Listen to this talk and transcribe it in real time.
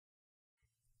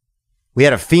We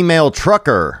had a female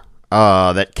trucker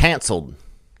that canceled.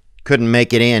 Couldn't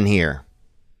make it in here.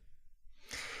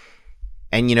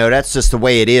 And, that's just the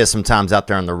way it is sometimes out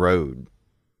there on the road.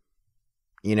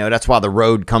 That's why the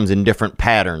road comes in different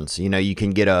patterns. You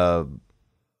can get a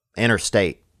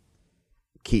interstate.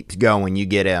 Keeps going. You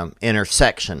get a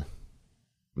intersection.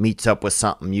 Meets up with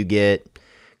something. You get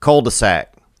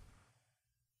cul-de-sac.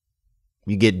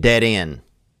 You get dead end.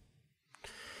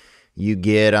 You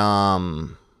get other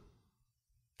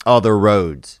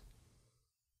roads.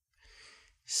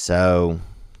 So,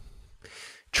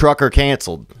 trucker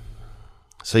canceled.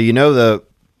 So the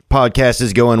podcast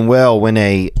is going well when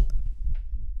a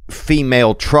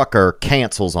female trucker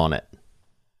cancels on it.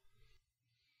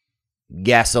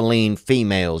 Gasoline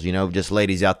females, just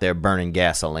ladies out there burning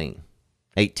gasoline.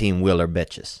 18-wheeler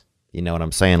bitches. You know what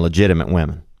I'm saying? Legitimate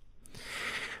women.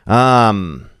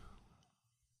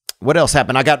 What else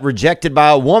happened? I got rejected by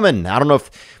a woman. I don't know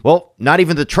not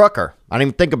even the trucker. I didn't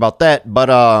even think about that. But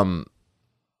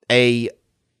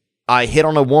I hit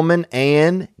on a woman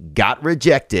and got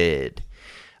rejected.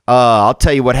 I'll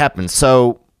tell you what happened.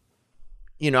 So,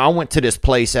 I went to this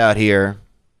place out here,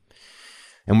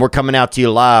 and we're coming out to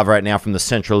you live right now from the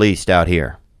Central East out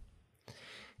here.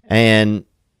 And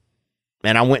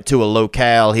I went to a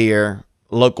locale here,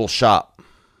 local shop,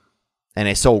 and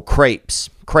they sold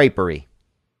creperie.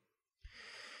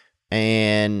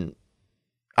 And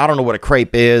I don't know what a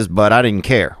crepe is, but I didn't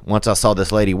care. Once I saw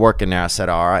this lady working there, I said,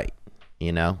 all right,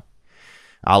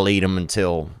 I'll eat them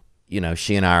until,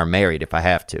 she and I are married if I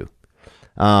have to.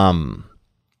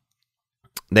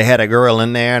 They had a girl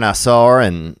in there, and I saw her,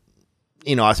 and,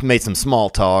 I made some small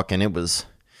talk, and it was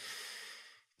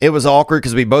awkward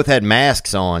because we both had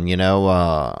masks on,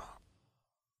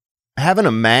 having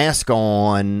a mask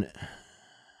on,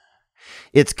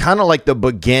 it's kind of like the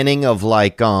beginning of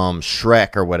like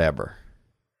Shrek or whatever,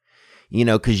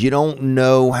 because you don't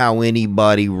know how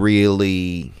anybody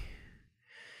really,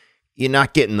 you're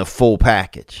not getting the full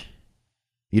package.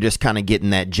 You're just kind of getting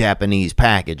that Japanese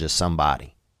package of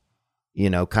somebody,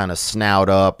 kind of snout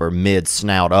up or mid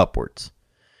snout upwards.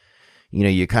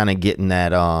 You're kind of getting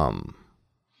that,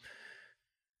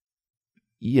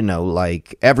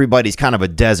 like everybody's kind of a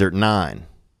Desert Nine.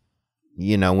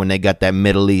 When they got that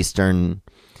Middle Eastern,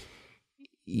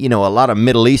 a lot of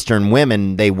Middle Eastern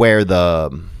women, they wear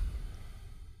the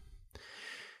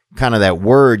kind of that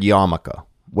word yarmulke,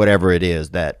 whatever it is,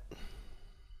 that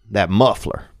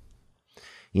muffler.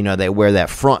 They wear that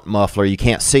front muffler. You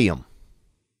can't see them.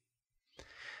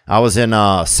 I was in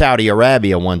Saudi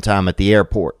Arabia one time at the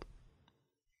airport,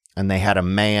 and they had a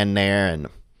man there, and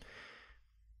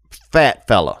fat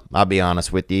fella, I'll be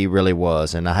honest with you, he really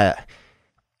was. And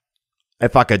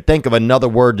if I could think of another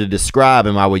word to describe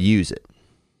him, I would use it.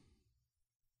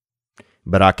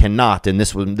 But I cannot, and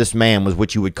this man was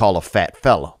what you would call a fat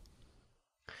fella.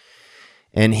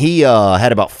 And he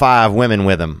had about 5 women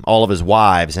with him, all of his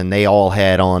wives, and they all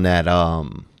had on that,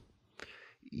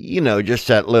 just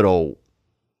that little,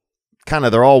 kind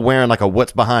of, they're all wearing like a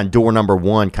what's behind door number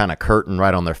 1 kind of curtain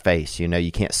right on their face.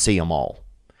 You can't see them all.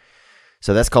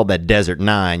 So that's called that Desert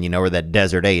 9, or that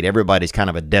Desert 8. Everybody's kind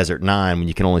of a Desert 9 when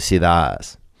you can only see the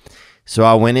eyes. So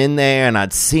I went in there, and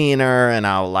I'd seen her, and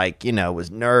I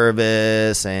was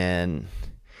nervous. And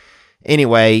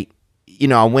anyway,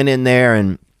 I went in there,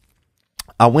 and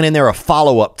I went in there a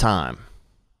follow-up time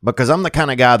because I'm the kind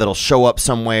of guy that'll show up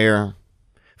somewhere,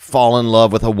 fall in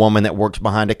love with a woman that works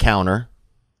behind a counter.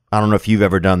 I don't know if you've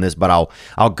ever done this, but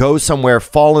I'll go somewhere,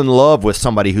 fall in love with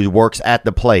somebody who works at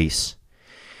the place,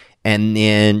 and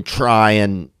then try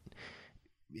and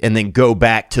then go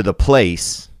back to the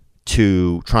place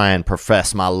to try and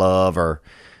profess my love or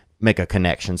make a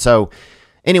connection. So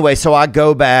anyway, so I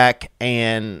go back,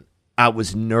 and I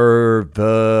was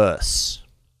nervous.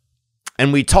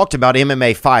 And we talked about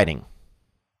MMA fighting.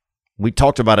 We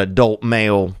talked about adult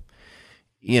male,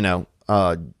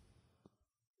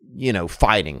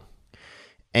 fighting.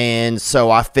 And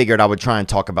so I figured I would try and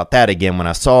talk about that again when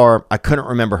I saw her. I couldn't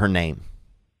remember her name.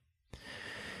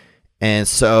 And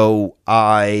so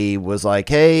I was like,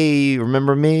 hey,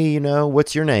 remember me?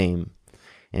 What's your name?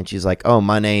 And she's like, oh,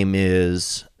 my name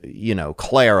is,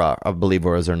 Clara, I believe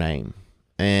was her name.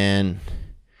 And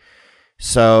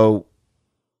so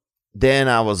then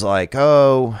I was like,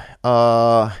 oh,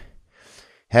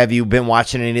 have you been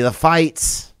watching any of the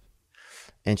fights?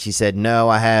 And she said, no,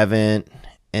 I haven't.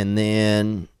 And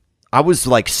then I was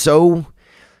like, you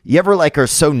ever are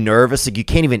so nervous, like you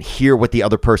can't even hear what the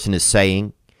other person is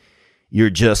saying? You're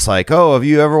just like, oh, have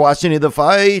you ever watched any of the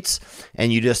fights?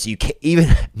 And you can't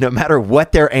even, no matter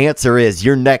what their answer is,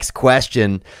 your next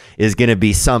question is going to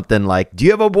be something like, do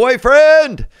you have a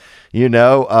boyfriend? you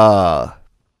know.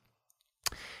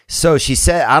 So she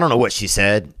said, I don't know what she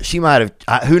said. She might have,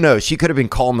 who knows? She could have been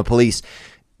calling the police.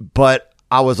 But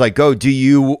I was like, oh, do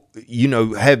you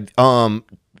have,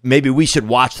 maybe we should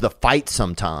watch the fight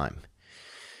sometime.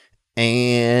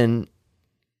 And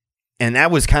that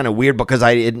was kind of weird because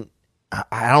I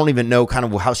don't even know kind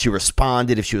of how she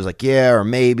responded, if she was like, yeah, or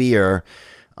maybe, or,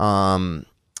 and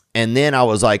then I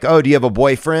was like, oh, do you have a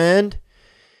boyfriend?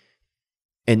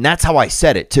 And that's how I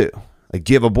said it too. Like,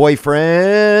 do you have a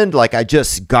boyfriend? Like, I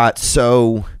just got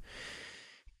so,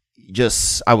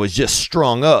 I was just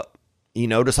strung up, you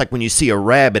know, just like when you see a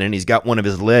rabbit and he's got one of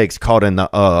his legs caught in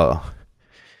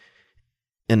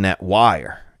in that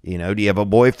wire, you know, do you have a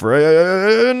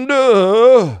boyfriend?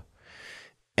 And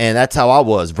that's how I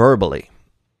was verbally.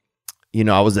 You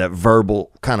know, I was that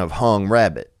verbal kind of hung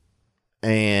rabbit.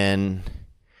 And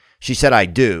she said, I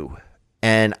do.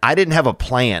 And I didn't have a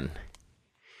plan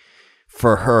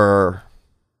for her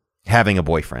having a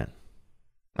boyfriend.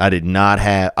 I did not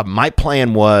have. My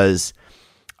plan was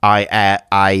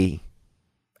I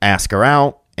ask her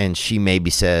out and she maybe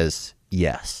says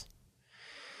yes.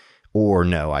 Or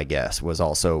no, I guess, was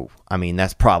also, I mean,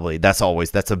 that's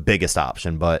the biggest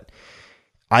option. But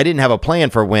I didn't have a plan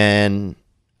for when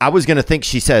I was going to think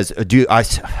she says,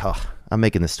 I'm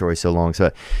making this story so long.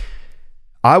 So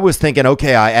I was thinking,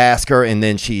 okay, I ask her and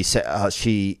then she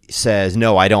says,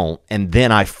 no, I don't. And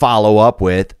then I follow up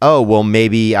with, oh, well,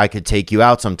 maybe I could take you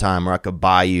out sometime, or I could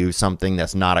buy you something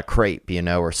that's not a crepe, you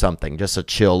know, or something, just a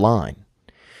chill line.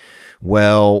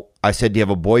 Well, I said, do you have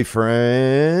a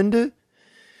boyfriend?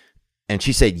 And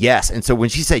she said yes. And so when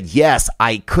she said yes,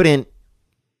 I couldn't,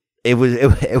 it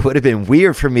would have been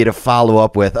weird for me to follow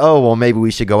up with, oh, well, maybe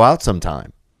we should go out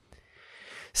sometime.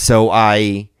 So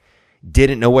I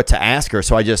didn't know what to ask her,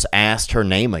 so I just asked her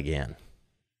name again.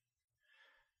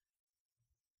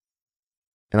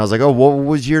 And I was like, oh, what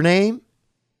was your name?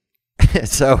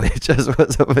 So it just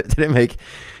was, it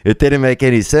didn't make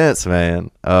any sense, man.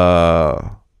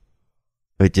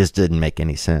 It just didn't make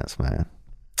any sense, man.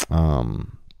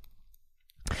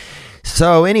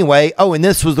 So anyway, oh, and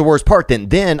this was the worst part.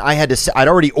 Then I had to, I'd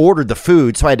already ordered the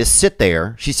food, so I had to sit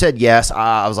there. She said yes.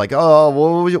 I was like,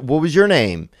 oh, what was your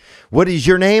name? What is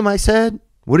your name? I said,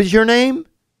 what is your name?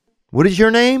 What is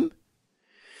your name?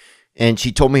 And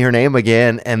she told me her name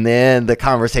again. And then the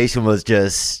conversation was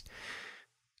just,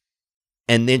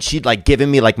 and then she'd like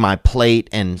given me like my plate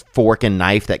and fork and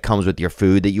knife that comes with your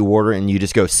food that you order. And you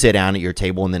just go sit down at your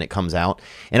table and then it comes out.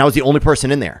 And I was the only person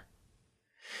in there.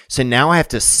 So now I have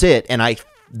to sit, and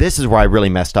this is where I really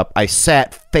messed up. I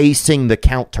sat facing the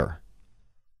counter.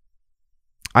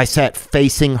 I sat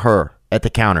facing her at the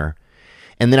counter.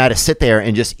 And then I had to sit there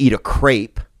and just eat a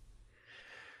crepe,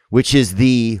 which is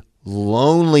the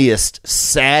loneliest,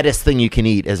 saddest thing you can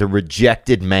eat as a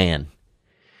rejected man.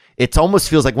 It almost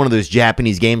feels like one of those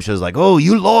Japanese game shows, like, oh,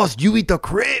 you lost, you eat the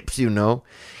crepes, you know?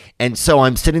 And so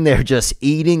I'm sitting there just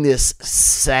eating this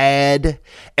sad,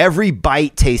 every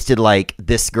bite tasted like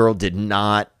this girl did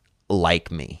not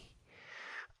like me.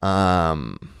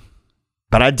 But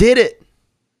I did it.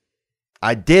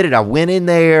 I went in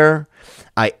there.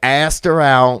 I asked her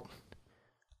out.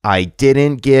 There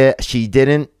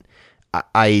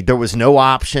was no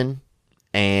option.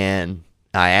 And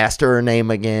I asked her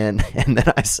name again. And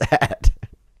then I sat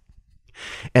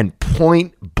and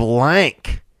point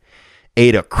blank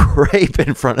ate a crepe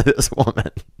in front of this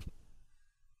woman.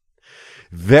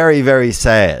 Very, very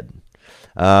sad.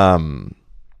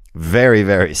 Very,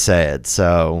 very sad.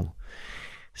 So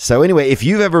anyway, if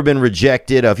you've ever been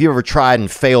rejected, if you ever tried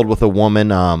and failed with a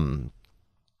woman,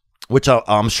 which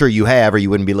I'm sure you have, or you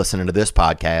wouldn't be listening to this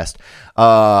podcast,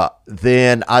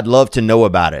 then I'd love to know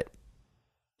about it.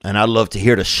 And I'd love to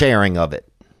hear the sharing of it.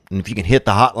 And if you can hit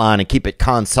the hotline and keep it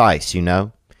concise, you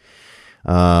know.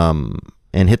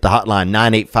 And hit the hotline,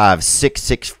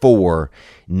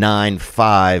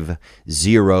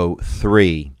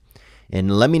 985-664-9503.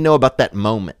 And let me know about that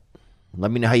moment. Let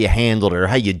me know how you handled it or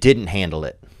how you didn't handle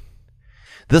it.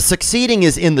 The succeeding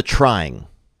is in the trying.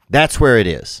 That's where it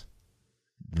is.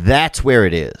 That's where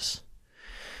it is.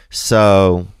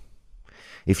 So,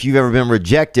 if you've ever been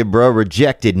rejected, bro,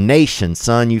 rejected nation,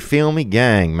 son, you feel me?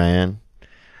 Gang, man.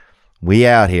 We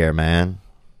out here, man.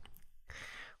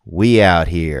 We out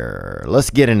here. Let's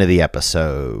get into the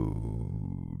episode.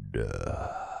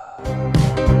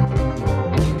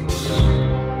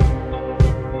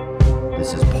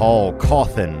 This is Paul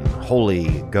Cauthen,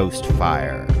 Holy Ghost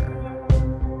Fire.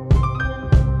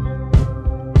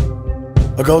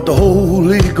 I got the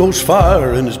Holy Ghost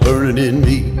fire and it's burning in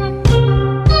me.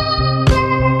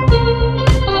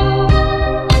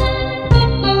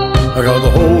 I I got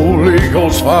the Holy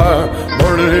Ghost fire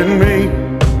burning in me.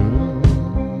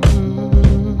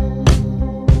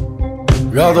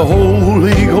 Got the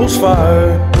Holy Ghost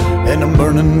fire, and I'm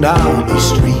burning down the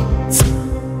streets.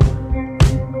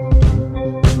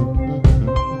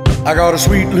 I got a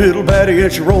sweet little baddie,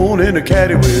 and she rolling in a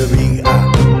caddy with me.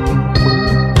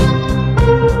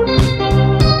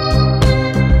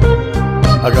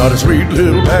 I got a sweet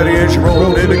little baddie, and she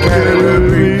rolling in a caddy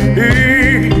with me.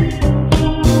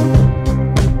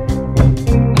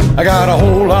 I got a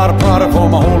whole lot of product for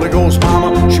my Holy Ghost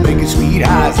mama. She making sweet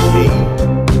eyes at me.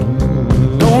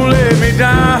 Don't let me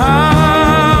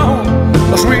down,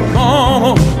 a sweet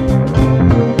mama.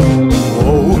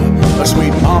 Oh, a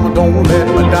sweet mama, don't let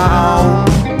me down.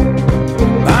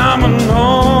 I'm an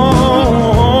honest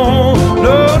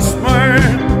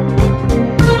man,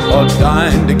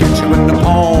 dying to get you in the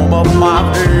palm of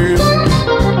my hand.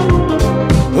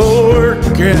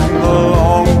 Working the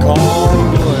long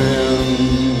con plan.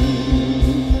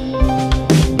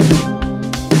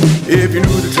 If you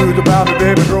knew the truth about me,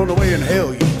 baby, thrown away in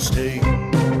hell, you'd stay.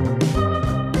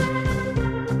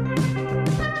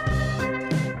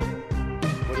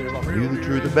 Knew the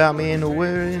truth about me and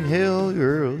where in hell,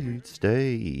 girl, you'd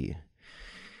stay.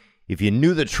 If you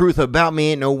knew the truth about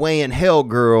me, ain't no way in hell,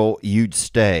 girl, you'd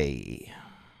stay.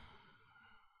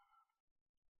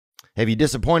 Have you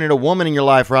disappointed a woman in your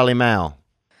life, Riley Mal?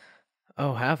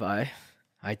 Oh, have I?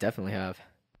 I definitely have.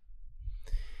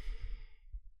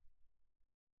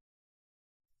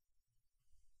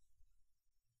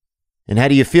 And how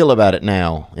do you feel about it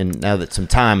now, and now that some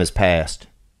time has passed?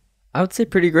 I would say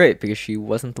pretty great, because she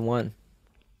wasn't the one.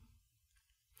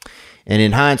 And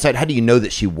in hindsight, how do you know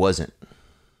that she wasn't?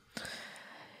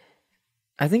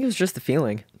 I think it was just the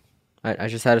feeling. I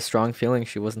just had a strong feeling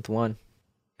she wasn't the one.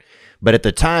 But at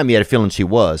the time, you had a feeling she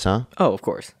was, huh? Oh, of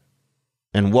course.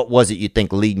 And what was it you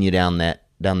think leading you down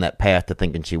that path to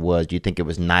thinking she was? Do you think it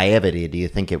was naivety? Do you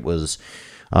think it was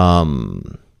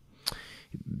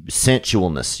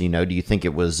sensualness? You know, do you think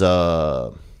it was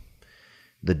the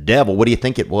devil? What do you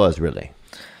think it was, really?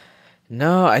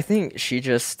 No, I think she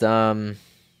just I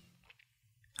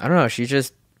don't know. She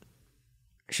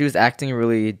was acting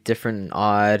really different and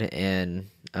odd, and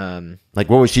like,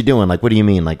 what was she doing? Like, what do you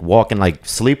mean? Like walking, like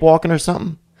sleepwalking or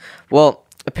something? Well,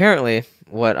 apparently,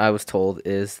 what I was told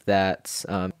is that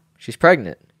she's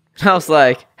pregnant. I was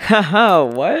like, haha,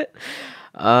 what?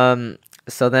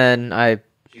 So then I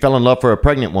fell in love for a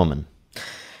pregnant woman.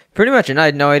 Pretty much, and I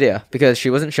had no idea because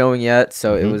she wasn't showing yet,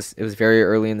 so it was very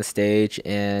early in the stage,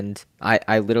 and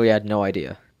I literally had no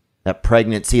idea. That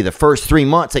pregnancy, the first 3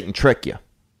 months, they can trick you.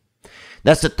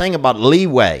 That's the thing about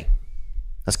leeway.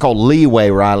 That's called leeway,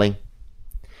 Riley.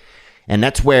 And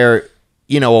that's where,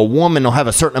 you know, a woman will have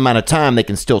a certain amount of time they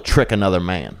can still trick another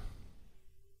man.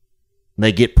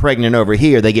 They get pregnant over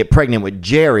here. They get pregnant with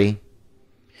Jerry,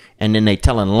 and then they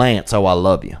telling Lance, oh, I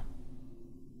love you.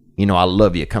 You know, I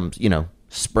love you. Come, you know,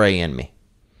 spraying me.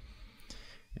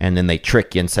 And then they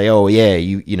trick you and say, oh, yeah,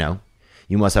 you know,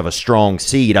 you must have a strong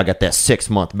seed. I got that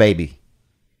 6-month baby.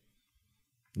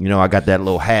 You know, I got that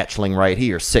little hatchling right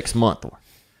here, 6-month.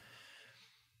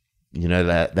 You know,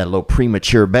 that little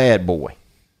premature bad boy.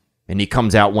 And he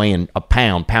comes out weighing a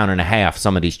pound and a half,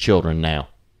 some of these children now.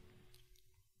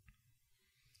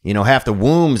 You know, half the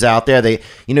wombs out there,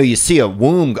 you see a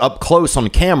womb up close on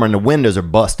camera and the windows are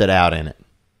busted out in it.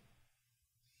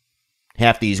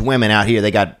 Half these women out here,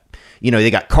 they got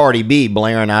Cardi B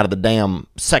blaring out of the damn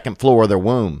second floor of their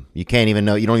womb. You don't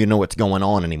even know what's going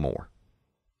on anymore.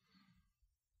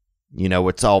 You know,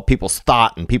 it's all people's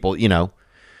thought, and people, you know,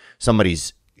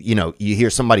 you hear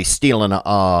somebody stealing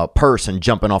a purse and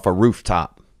jumping off a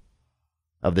rooftop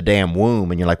of the damn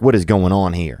womb, and you're like, what is going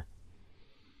on here?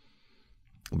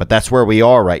 But that's where we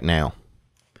are right now.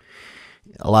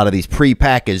 A lot of these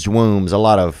prepackaged wombs, a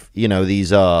lot of, you know,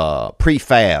 these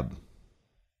prefab.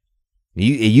 It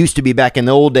used to be back in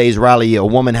the old days, Riley, a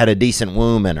woman had a decent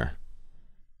womb in her.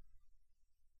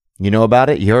 You know about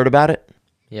it? You heard about it?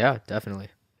 Yeah, definitely.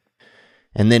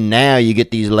 And then now you get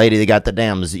these ladies, they got the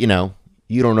damn, you know,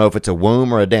 you don't know if it's a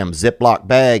womb or a damn Ziploc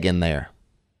bag in there.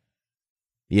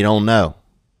 You don't know.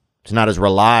 It's not as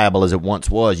reliable as it once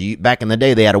was. Back in the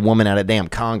day, they had a woman had a damn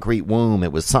concrete womb.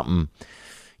 It was something,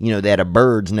 you know, they had a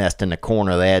bird's nest in the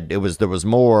corner. There was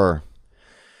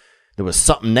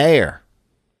something there.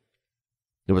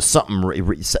 There was something,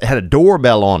 it had a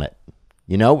doorbell on it.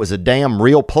 You know, it was a damn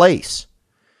real place.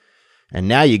 And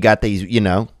now you got these, you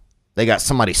know, they got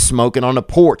somebody smoking on the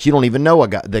porch. You don't even know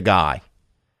the guy.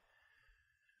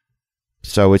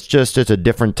 So it's a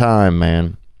different time,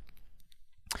 man.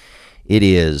 It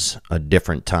is a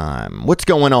different time. What's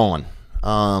going on?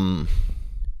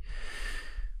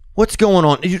 What's going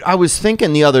on? I was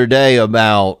thinking the other day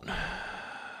about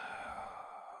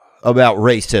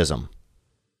racism,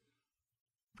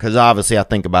 because obviously I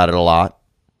think about it a lot,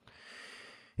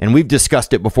 and we've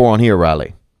discussed it before on here,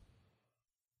 Riley.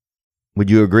 Would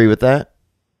you agree with that?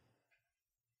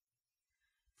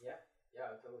 Yeah,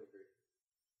 I totally agree.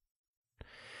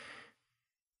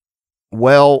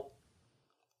 Well,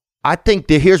 I think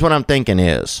that here's what I'm thinking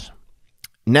is,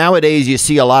 nowadays you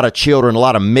see a lot of children, a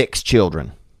lot of mixed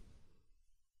children.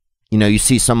 You know, you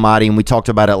see somebody, and we talked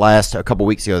about it a couple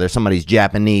weeks ago. There's somebody's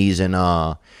Japanese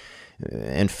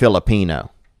and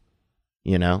Filipino,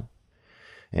 you know,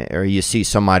 or you see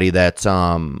somebody that's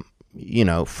you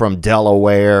know, from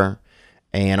Delaware,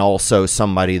 and also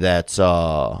somebody that's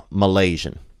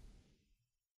Malaysian.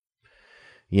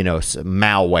 You know,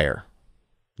 malware,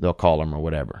 they'll call them, or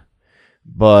whatever.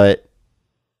 But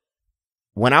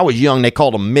when I was young, they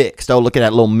called them mixed. Oh, look at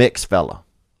that little mixed fella.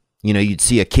 You know, you'd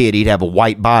see a kid, he'd have a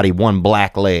white body, one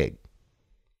black leg.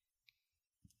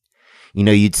 You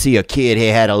know, you'd see a kid, he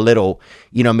had a little,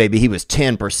 you know, maybe he was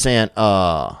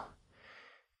 10%,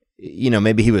 you know,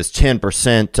 maybe he was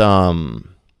 10%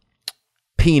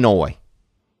 Pinoy.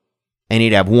 And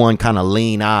he'd have one kind of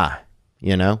lean eye,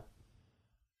 you know.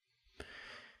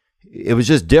 It was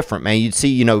just different, man. You'd see,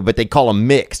 you know, but they call him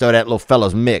mixed. Oh, that little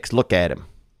fella's mixed. Look at him.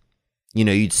 You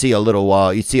know, you'd see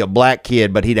a black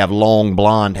kid, but he'd have long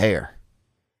blonde hair.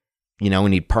 You know,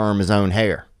 and he'd perm his own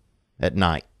hair at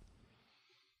night.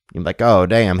 You'd be like, oh,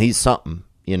 damn, he's something,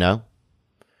 you know.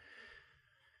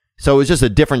 So it was just a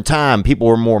different time. People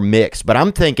were more mixed. But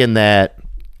I'm thinking that,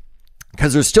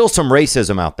 because there's still some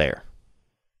racism out there.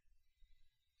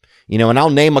 You know, and I'll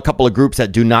name a couple of groups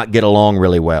that do not get along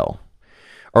really well.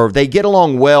 Or they get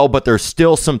along well, but there's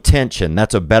still some tension.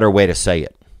 That's a better way to say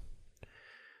it.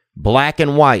 Black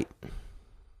and white,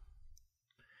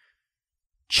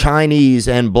 Chinese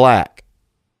and black.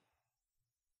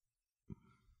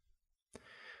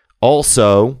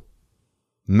 Also,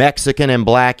 Mexican and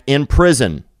black in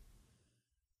prison.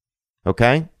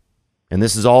 Okay? And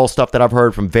this is all stuff that I've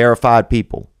heard from verified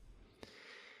people.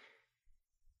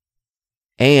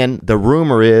 And the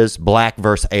rumor is black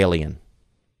versus alien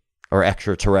or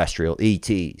extraterrestrial,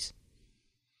 ETs.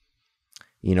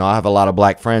 You know, I have a lot of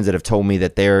black friends that have told me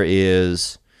that there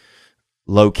is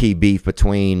low-key beef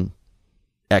between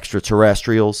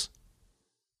extraterrestrials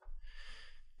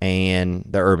and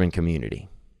the urban community.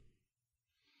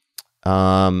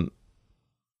 Do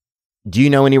you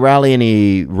know any,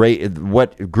 Riley,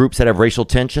 what groups that have racial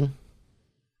tension?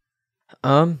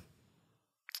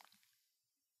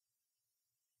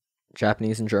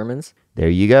 Japanese and Germans. There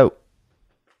you go.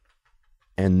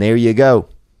 And there you go.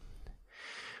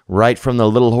 Right from the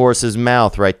little horse's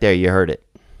mouth, right there, you heard it.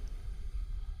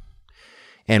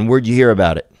 And where'd you hear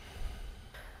about it?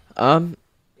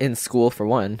 In school for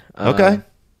one. Okay.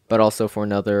 But also for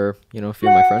another, you know, a few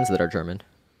of my friends that are German.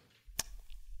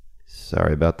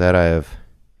 Sorry about that. I have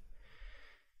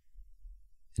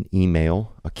an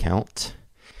email account.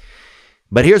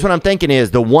 But here's what I'm thinking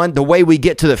is the way we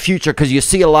get to the future, because you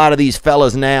see a lot of these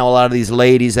fellas now, a lot of these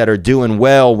ladies that are doing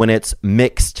well when it's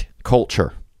mixed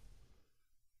culture.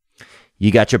 You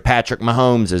got your Patrick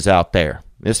Mahomes is out there.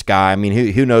 This guy, I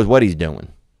mean, who knows what he's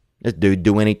doing? This dude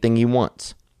do anything he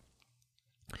wants.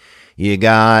 You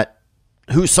got,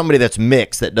 who's somebody that's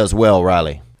mixed that does well,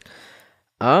 Riley?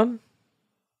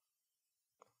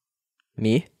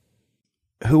 Me.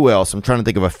 Who else? I'm trying to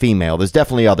think of a female. There's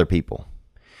definitely other people.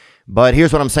 But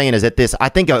here's what I'm saying is that I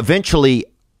think eventually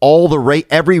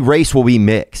every race will be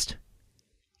mixed.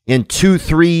 In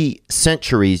 2-3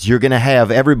 centuries, you're going to have,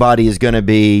 everybody is going to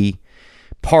be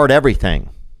part everything.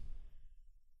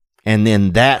 And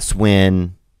then that's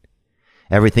when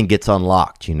everything gets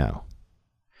unlocked, you know.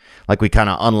 Like we kind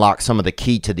of unlock some of the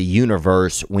key to the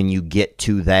universe when you get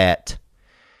to that,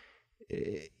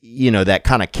 you know, that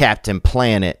kind of Captain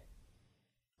Planet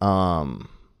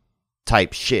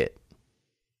type shit,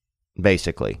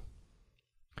 basically.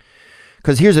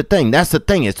 Because here's the thing. That's the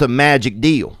thing. It's a magic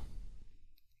deal.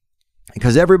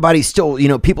 Because everybody's still, you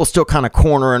know, people still kind of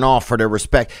cornering off for their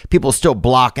respect. People still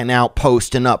blocking out,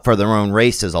 posting up for their own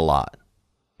races a lot.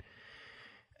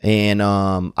 And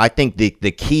I think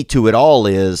the key to it all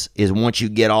is once you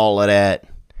get all of that,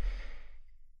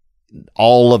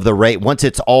 all of the once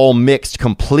it's all mixed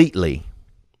completely,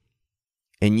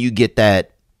 and you get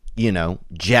that, you know,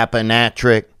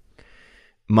 Japanatric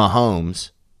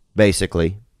Mahomes,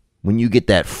 basically, when you get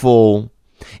that full,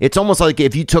 it's almost like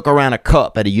if you took around a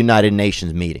cup at a United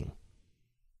Nations meeting,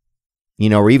 you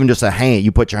know, or even just a hand,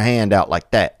 you put your hand out like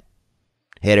that,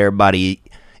 had everybody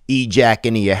ejac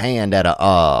into your hand at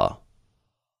a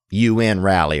UN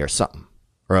rally or something,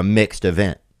 or a mixed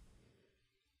event.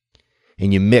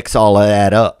 And you mix all of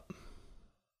that up.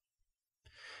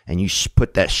 And you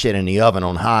put that shit in the oven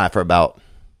on high for about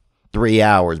 3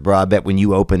 hours, bro. I bet when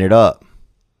you open it up,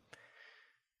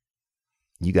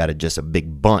 you got just a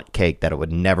big bundt cake that it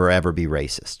would never, ever be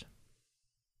racist.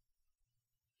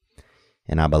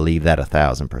 And I believe that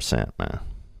 1,000%, man.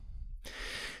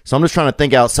 So I'm just trying to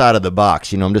think outside of the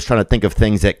box. I'm just trying to think of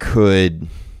things that could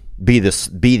be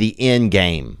the end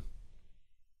game.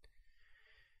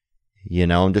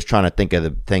 I'm just trying to think of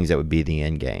the things that would be the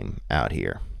end game out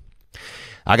here.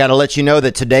 I got to let you know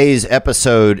that today's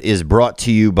episode is brought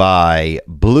to you by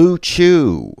Blue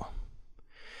Chew.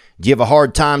 Do you have a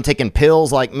hard time taking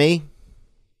pills like me?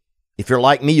 If you're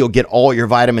like me, you'll get all your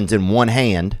vitamins in one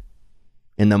hand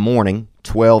in the morning.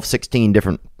 12, 16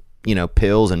 different,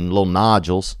 pills and little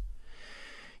nodules.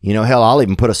 Hell, I'll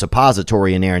even put a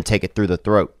suppository in there and take it through the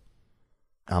throat.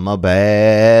 I'm a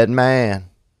bad man.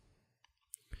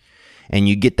 And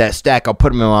you get that stack, I'll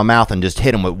put them in my mouth and just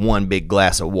hit them with one big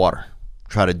glass of water.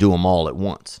 Try to do them all at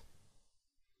once.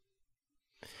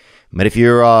 But if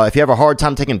you have a hard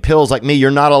time taking pills like me,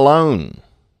 you're not alone.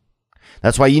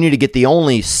 That's why you need to get the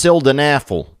only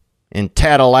sildenafil and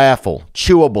tadalafil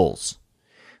chewables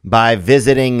by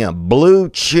visiting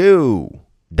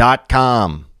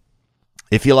bluechew.com.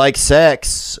 If you like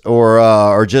sex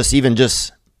or even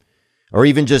just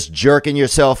jerking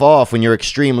yourself off when you're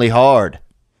extremely hard,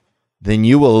 then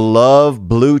you will love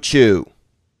Blue Chew.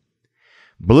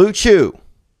 Blue Chew.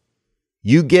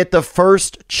 You get the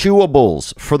first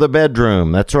chewables for the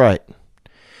bedroom. That's right.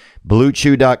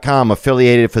 BlueChew.com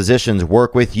affiliated physicians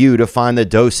work with you to find the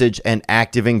dosage and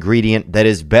active ingredient that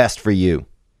is best for you.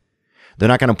 They're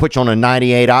not going to put you on a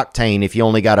 98 octane if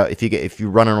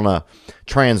you're running on a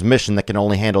transmission that can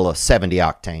only handle a 70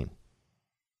 octane.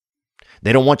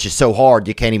 They don't want you so hard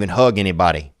you can't even hug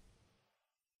anybody.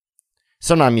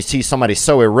 Sometimes you see somebody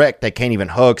so erect they can't even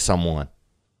hug someone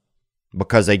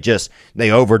because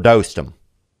they overdosed them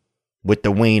with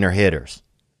the wiener hitters.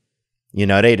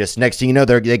 They just, next thing you know,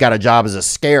 they got a job as a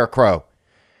scarecrow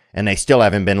and they still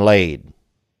haven't been laid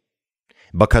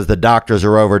because the doctors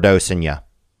are overdosing you.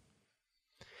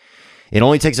 It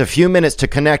only takes a few minutes to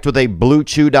connect with a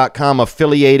BlueChew.com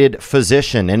affiliated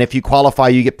physician. And if you qualify,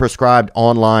 you get prescribed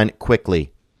online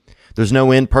quickly. There's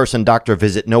no in-person doctor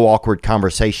visit, no awkward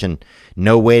conversation,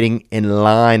 no waiting in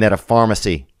line at a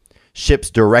pharmacy. Ships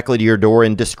directly to your door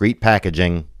in discreet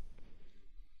packaging.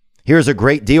 Here's a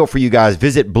great deal for you guys.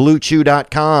 Visit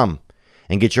BlueChew.com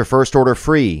and get your first order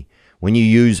free when you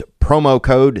use promo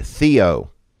code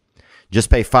Theo. Just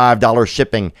pay $5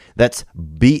 shipping. That's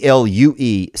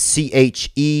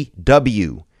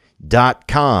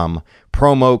BlueChew.com.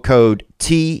 Promo code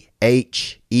THEO.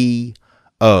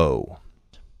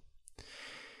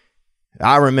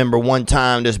 I remember one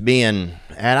time just being,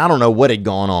 and I don't know what had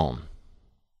gone on.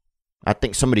 I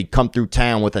think somebody come through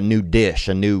town with a new dish,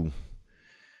 a new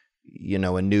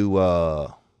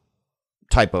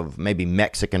type of maybe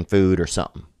Mexican food or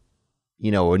something. A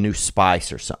new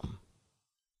spice or something.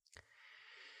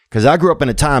 Because I grew up in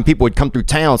a time people would come through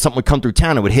town, something would come through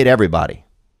town, it would hit everybody.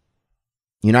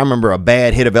 I remember a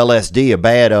bad hit of LSD, a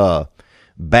bad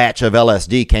batch of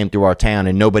LSD came through our town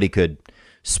and nobody could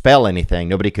spell anything.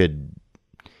 Nobody could,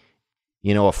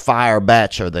 a fire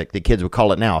batch, or the kids would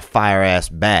call it now, a fire-ass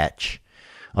batch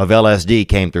of LSD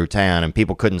came through town and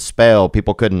people couldn't spell,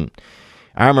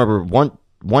 I remember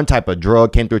one type of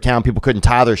drug came through town, people couldn't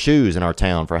tie their shoes in our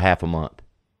town for half a month.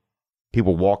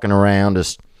 People walking around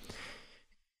just,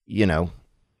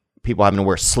 people having to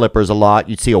wear slippers a lot.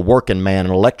 You'd see a working man,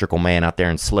 an electrical man out there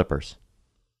in slippers.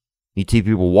 You'd see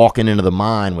people walking into the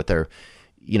mine with their,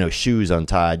 shoes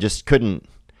untied. Just couldn't,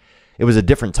 it was a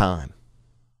different time.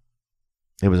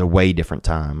 It was a way different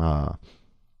time.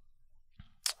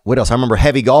 What else? I remember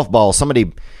heavy golf balls.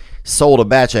 Somebody sold a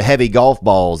batch of heavy golf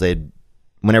balls.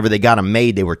 Whenever they got them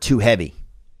made, they were too heavy.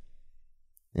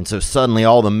 And so suddenly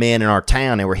all the men in our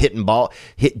town, they were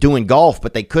doing golf,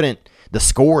 but they couldn't, the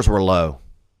scores were low.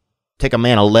 Take a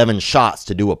man 11 shots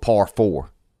to do a par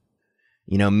 4.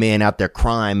 Men out there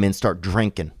crying, men start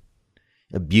drinking,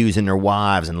 abusing their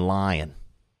wives and lying.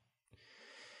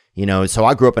 So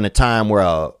I grew up in a time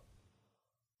where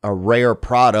a rare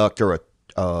product or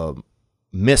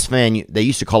they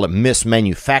used to call it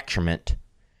mismanufacturement,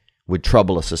 would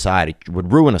trouble a society,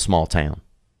 would ruin a small town.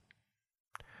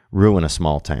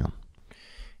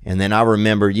 And then I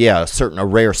remember, a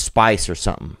rare spice or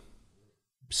something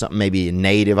maybe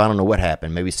native. I don't know what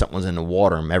happened. Maybe something was in the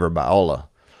water and everybody,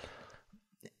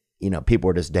 people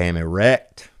were just damn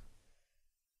erect.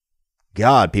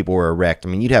 God, people were erect. I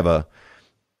mean, you'd have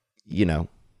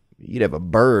you'd have a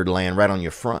bird land right on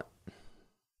your front.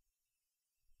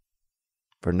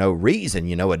 For no reason,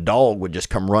 you know, a dog would just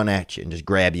come run at you and just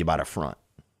grab you by the front.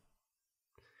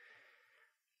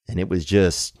 And it was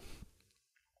just,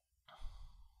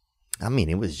 I mean,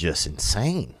 it was just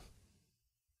insane.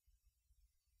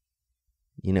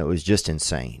 You know, it was just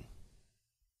insane.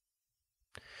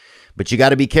 But you got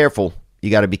to be careful. You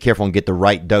got to be careful and get the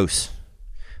right dose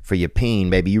for your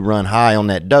peen, baby. You run high on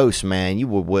that dose, man. You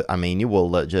will,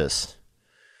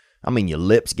 your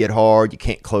lips get hard. You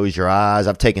can't close your eyes.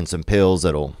 I've taken some pills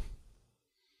that'll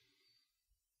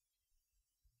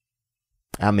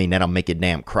make you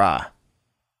damn cry.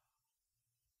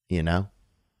 You know?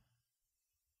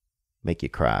 Make you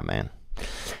cry, man.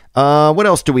 What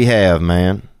else do we have,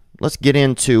 man? Let's get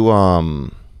into, well,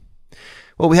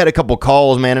 we had a couple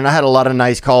calls, man, and I had a lot of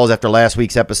nice calls after last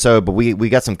week's episode, but we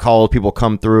got some calls. People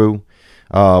come through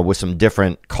with some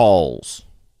different calls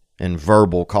and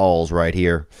verbal calls right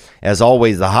here. As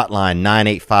always, the hotline,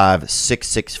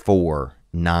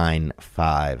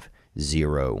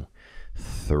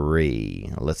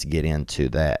 985-664-9503. Let's get into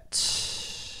that.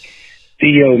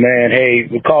 Theo, man, hey,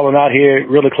 we're calling out here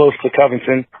really close to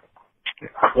Covington.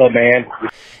 Well, man.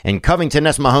 And Covington,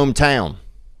 that's my hometown.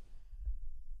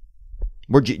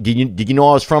 Did you know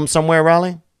I was from somewhere,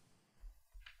 Riley?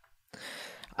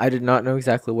 I did not know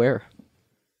exactly where.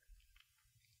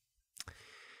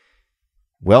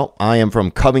 Well, I am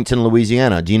from Covington,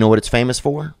 Louisiana. Do you know what it's famous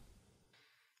for?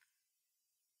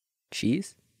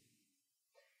 Cheese?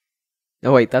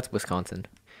 Oh, wait, that's Wisconsin.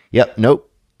 Yep,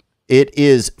 nope. It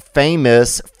is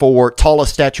famous for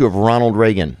tallest statue of Ronald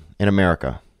Reagan in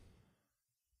America.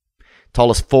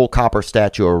 Tallest full copper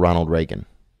statue of Ronald Reagan.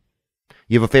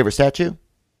 You have a favorite statue?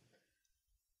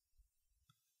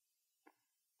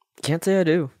 Can't say I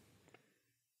do.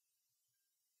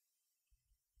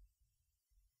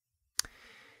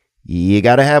 You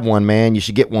got to have one, man. You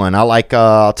should get one.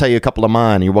 I'll tell you a couple of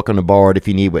mine. You're welcome to borrow it if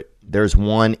you need it. There's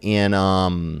one in,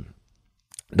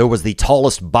 there was the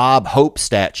tallest Bob Hope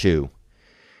statue.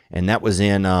 And that was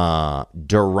in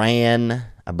Duran,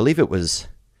 I believe it was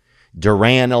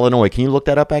Duran, Illinois. Can you look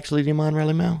that up, actually? Do you mind,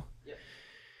 Riley Mel?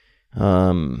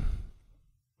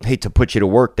 Hate to put you to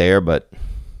work there, but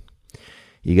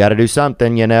you got to do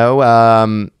something, you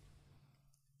know.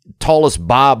 Tallest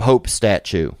Bob Hope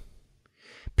statue.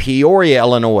 Peoria,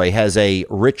 Illinois has a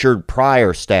Richard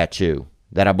Pryor statue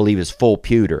that I believe is full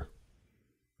pewter,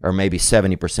 or maybe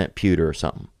 70% pewter or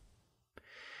something.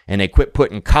 And they quit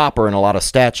putting copper in a lot of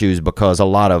statues because a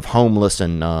lot of homeless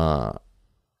and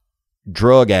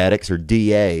drug addicts or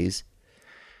DAs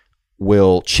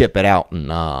will chip it out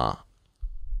and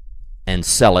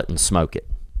sell it and smoke it.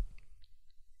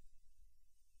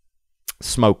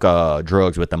 Smoke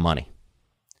drugs with the money.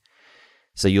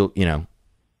 So you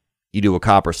do a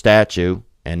copper statue,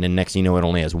 and then next thing you know, it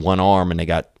only has one arm, and they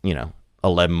got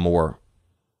 11 more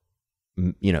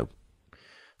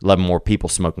people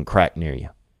smoking crack near you.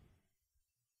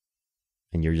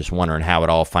 And you're just wondering how it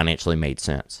all financially made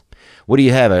sense. What do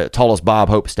you have? A tallest Bob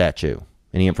Hope statue?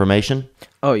 Any information?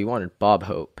 Oh, you wanted Bob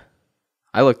Hope.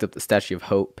 I looked up the Statue of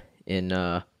Hope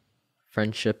in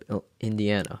Friendship,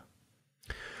 Indiana.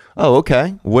 Oh,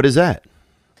 okay. What is that?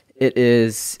 It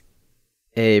is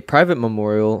a private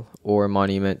memorial or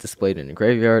monument displayed in a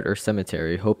graveyard or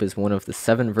cemetery. Hope is one of the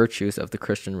 7 virtues of the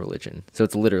Christian religion. So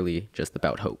it's literally just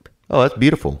about hope. Oh, that's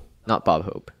beautiful. Not Bob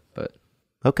Hope, but...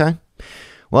 Okay.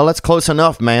 Well, that's close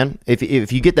enough, man.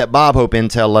 If you get that Bob Hope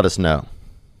intel, let us know.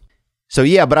 So,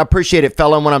 yeah, but I appreciate it,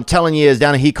 fella. And what I'm telling you is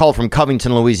he called from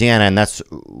Covington, Louisiana, and that's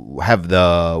have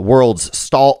the world's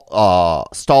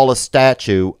tallest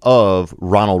statue of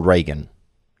Ronald Reagan.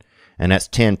 And that's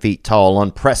 10 feet tall,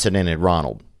 unprecedented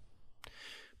Ronald.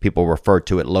 People refer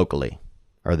to it locally,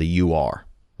 or the UR.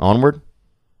 Onward.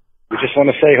 We just want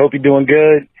to say, hope you're doing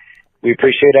good. We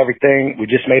appreciate everything. We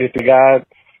just made it to God.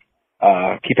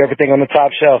 Keep everything on the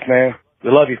top shelf, man. We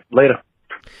love you. Later.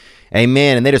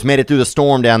 Amen. And they just made it through the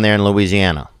storm down there in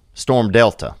Louisiana. Storm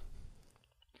Delta.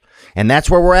 And that's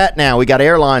where we're at now. We got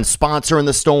airlines sponsoring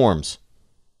the storms.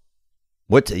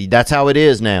 That's how it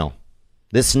is now.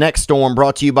 This next storm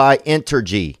brought to you by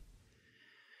Entergy.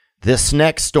 This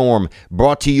next storm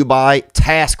brought to you by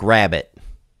TaskRabbit.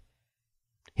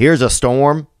 Here's a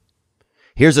storm.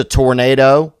 Here's a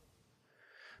tornado.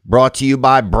 Brought to you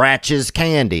by Bratch's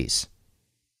Candies.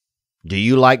 Do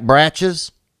you like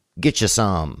Bratch's? Get you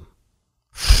some.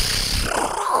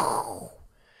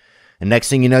 And next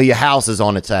thing you know, your house is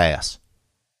on its ass.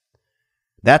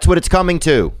 That's what it's coming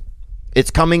to. It's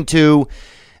coming to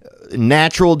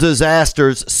natural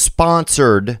disasters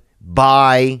sponsored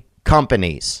by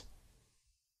companies.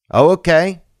 Oh,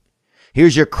 okay.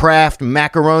 Here's your Kraft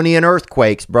macaroni and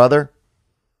earthquakes, brother.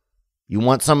 You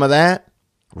want some of that?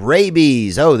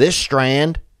 Rabies. Oh, this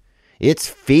strand. It's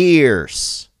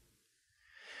fierce.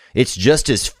 It's just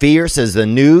as fierce as the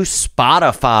new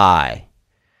Spotify.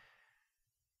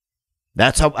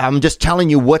 That's how I'm just telling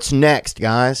you what's next,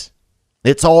 guys.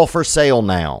 It's all for sale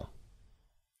now.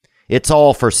 It's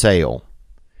all for sale.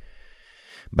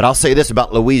 But I'll say this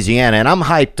about Louisiana, and I'm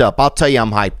hyped up. I'll tell you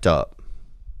I'm hyped up.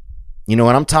 You know,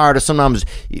 and I'm tired of sometimes,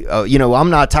 I'm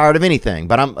not tired of anything,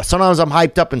 but sometimes I'm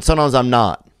hyped up and sometimes I'm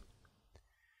not.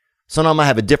 Sometimes I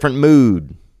have a different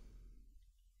mood,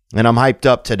 and I'm hyped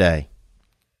up today.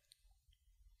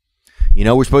 You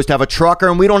know, we're supposed to have a trucker,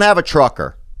 and we don't have a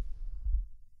trucker.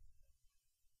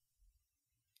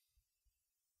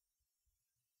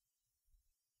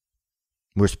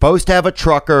 We're supposed to have a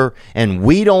trucker, and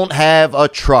we don't have a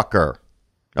trucker.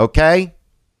 Okay?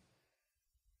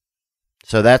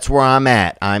 So that's where I'm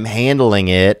at. I'm handling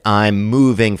it. I'm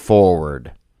moving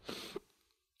forward.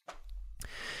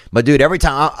 But, dude, every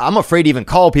time, I'm afraid to even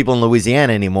call people in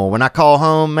Louisiana anymore. When I call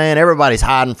home, man, everybody's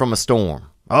hiding from a storm.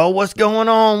 Oh, what's going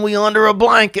on? We under a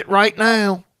blanket right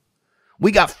now.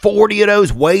 We got 40 of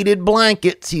those weighted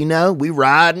blankets, you know. We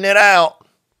riding it out.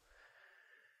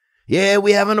 Yeah,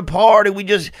 we having a party. We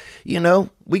just,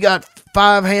 we got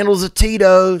 5 handles of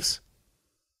Tito's.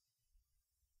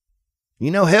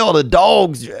 Hell, the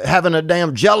dog's having a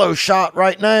damn Jello shot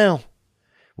right now.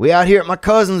 We out here at my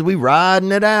cousin's. We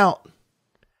riding it out.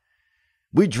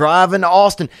 We driving to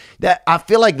Austin. That I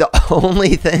feel like the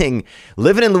only thing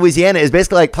living in Louisiana is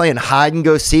basically like playing hide and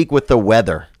go seek with the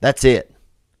weather. That's it.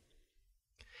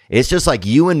 It's just like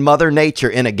you and Mother Nature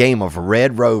in a game of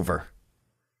Red Rover.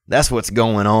 That's what's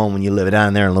going on when you live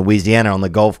down there in Louisiana on the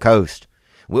Gulf Coast.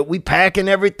 We packing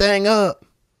everything up.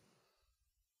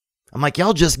 I'm like,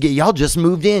 y'all just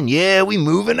moved in. Yeah, we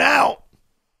moving out.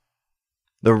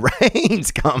 The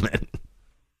rain's coming.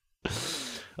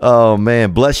 Oh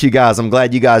man, bless you guys. I'm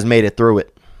glad you guys made it through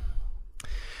it.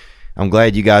 Man,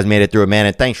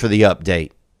 and thanks for the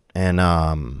update. And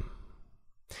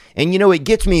it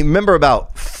gets me. Remember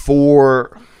about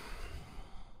 4.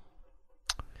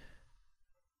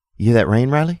 You hear that rain,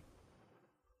 Riley?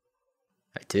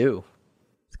 I do.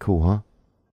 It's cool, huh?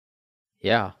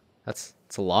 Yeah, it's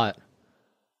a lot.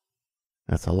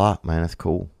 That's a lot, man. That's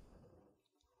cool.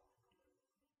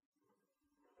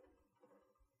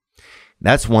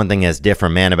 That's one thing that's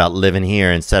different, man, about living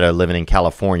here instead of living in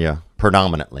California,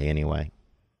 predominantly anyway,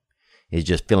 is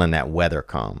just feeling that weather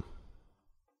come.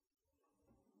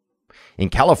 In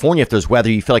California, if there's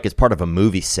weather, you feel like it's part of a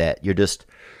movie set. You're just...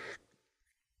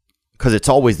 because it's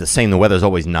always the same. The weather's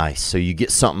always nice. So you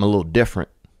get something a little different.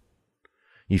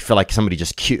 You feel like somebody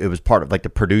just it was part of, like the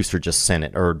producer just sent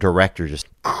it, or director just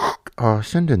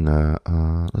send in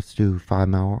the let's do 5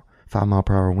 mile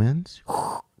per hour winds.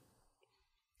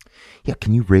 Yeah,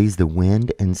 can you raise the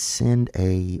wind and send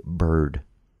a bird?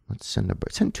 Let's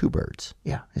send 2 birds.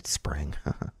 Yeah, it's spring.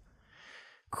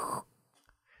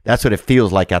 That's what it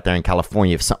feels like out there in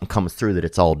California if something comes through that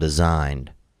it's all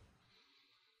designed.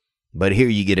 But here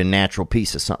you get a natural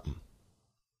piece of something.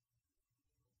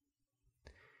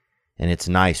 And it's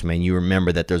nice, man. You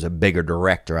remember that there's a bigger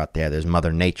director out there. There's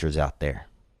Mother Nature's out there.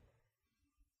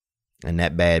 And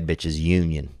that bad bitch is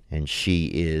Union. And she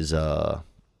is,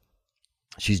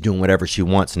 she's doing whatever she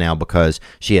wants now because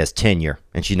she has tenure.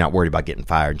 And she's not worried about getting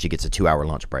fired. And she gets a 2-hour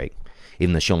lunch break.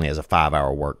 Even though she only has a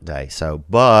 5-hour work day. So,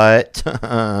 but,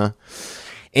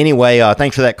 anyway,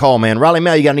 thanks for that call, man. Riley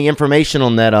Mel, you got any information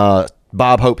on that,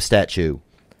 Bob Hope statue?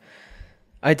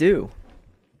 I do.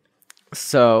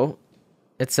 So,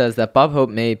 it says that Bob Hope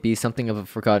may be something of a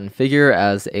forgotten figure,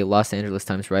 as a Los Angeles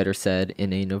Times writer said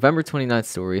in a November 29th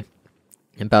story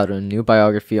about a new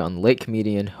biography on the late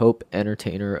comedian Hope,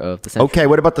 entertainer of the century. Okay,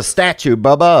 what about the statue,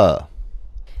 Bubba?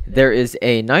 There is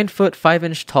a 9-foot,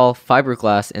 5-inch tall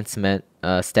fiberglass and cement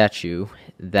statue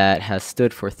that has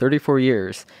stood for 34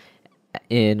 years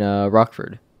in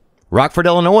Rockford. Rockford,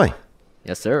 Illinois.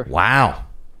 Yes, sir. Wow.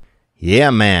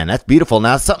 Yeah, man, that's beautiful.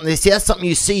 Now, that's something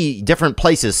you see different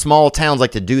places. Small towns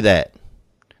like to do that.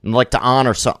 And like to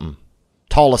honor something.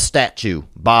 Tallest statue,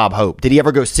 Bob Hope. Did he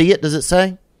ever go see it, does it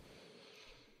say?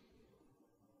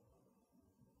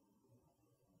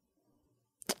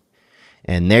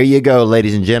 And there you go,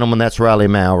 ladies and gentlemen. That's Riley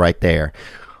Mao right there.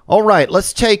 All right,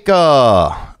 let's take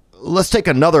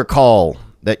another call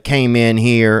that came in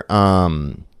here.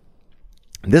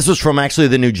 This was from actually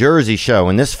the New Jersey show,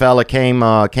 and this fella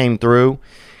came through,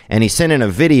 and he sent in a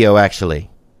video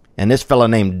actually. And this fella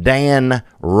named Dan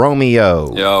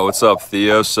Romeo. Yo, what's up,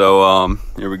 Theo? So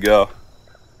here we go.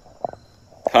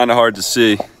 Kind of hard to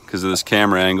see because of this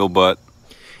camera angle, but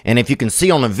And if you can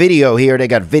see on the video here, they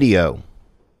got video.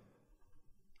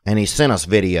 And he sent us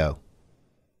video.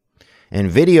 And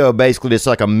video, basically, it's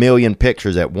like a million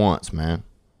pictures at once, man.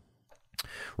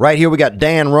 Right here, we got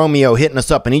Dan Romeo hitting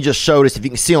us up, and he just showed us, if you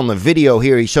can see on the video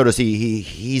here, he showed us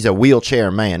he's a wheelchair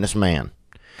man, this man.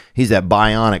 He's that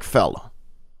bionic fella.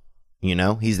 You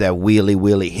know, he's that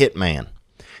wheelie hit man.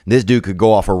 This dude could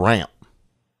go off a ramp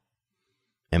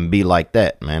and be like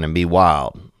that, man, and be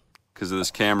wild. Because of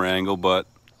this camera angle, but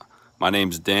my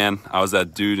name's Dan. I was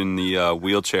that dude in the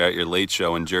wheelchair at your late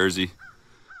show in Jersey.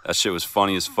 That shit was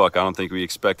funny as fuck. I don't think we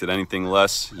expected anything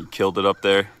less. You killed it up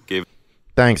there. Gave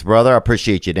Thanks, brother. I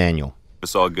appreciate you, Daniel.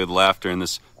 us all good laughter in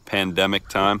this pandemic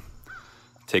time.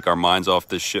 Take our minds off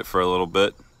this shit for a little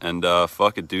bit. And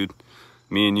fuck it, dude.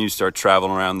 Me and you start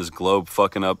traveling around this globe,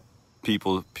 fucking up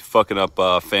people, fucking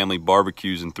up family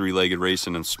barbecues and three-legged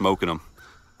racing and smoking them.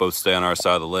 Both stay on our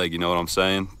side of the leg, you know what I'm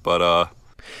saying? But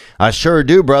I sure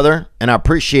do, brother. And I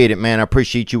appreciate it, man. I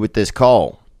appreciate you with this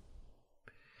call.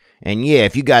 And yeah,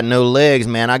 if you got no legs,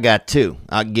 man, I got two.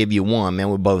 I'll give you one, man.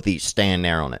 We'll both each stand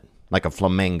there on it, like a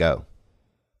flamingo.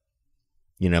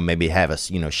 You know, maybe have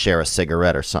us, share a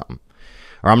cigarette or something.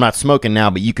 Or I'm not smoking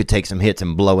now, but you could take some hits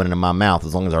and blow it into my mouth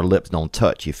as long as our lips don't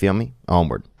touch. You feel me?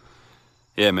 Onward.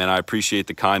 yeah, man, I appreciate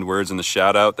the kind words and the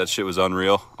shout out. That shit was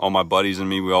unreal. All my buddies and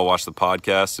me, we all watched the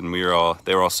podcast, and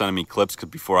they were all sending me clips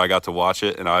before I got to watch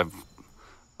it, and I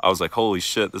was like, holy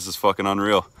shit, this is fucking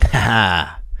unreal.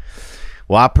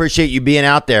 Well, I appreciate you being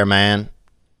out there, man.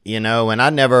 And I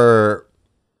never,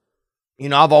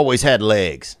 I've always had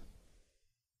legs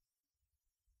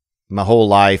my whole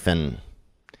life, and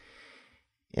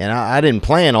I didn't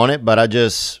plan on it, but I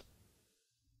just,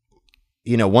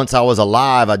 once I was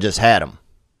alive, I just had them.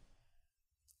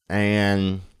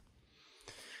 And,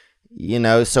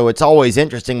 so it's always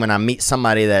interesting when I meet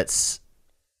somebody that's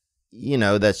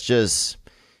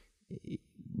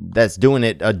doing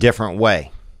it a different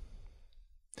way.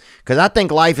 Because I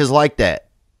think life is like that.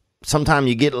 Sometimes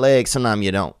you get legs, sometimes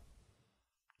you don't.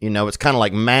 It's kind of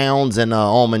like Mounds and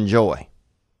Almond Joy.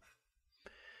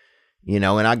 And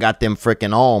I got them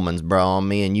freaking almonds, bro, on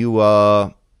me, and you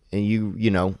roll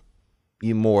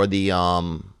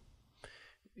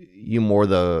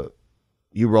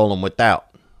them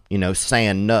without,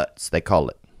 sand nuts, they call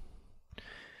it.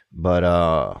 But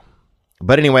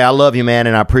anyway, I love you, man,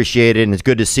 and I appreciate it, and it's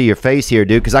good to see your face here,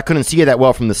 dude, because I couldn't see you that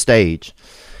well from the stage.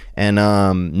 And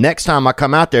next time I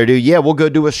come out there, dude, yeah, we'll go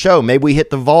do a show. Maybe we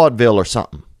hit the vaudeville or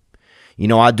something.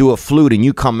 I do a flute and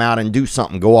you come out and do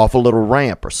something. Go off a little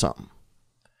ramp or something.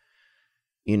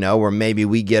 Or maybe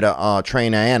we get a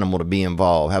train an animal to be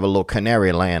involved. Have a little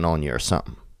canary land on you or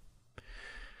something.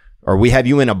 Or we have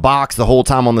you in a box the whole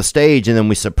time on the stage, and then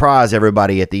we surprise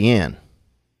everybody at the end.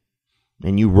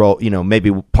 And you roll,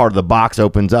 maybe part of the box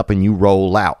opens up and you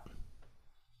roll out.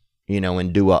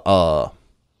 And do a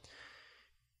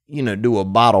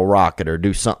bottle rocket or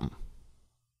do something.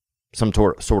 Some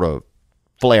sort of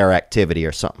flare activity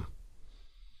or something.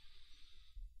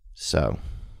 So,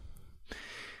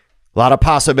 a lot of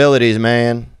possibilities,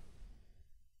 man.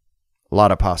 A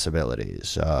lot of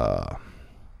possibilities.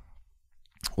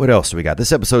 What else do we got?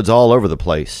 This episode's all over the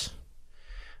place.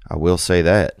 I will say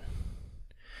that.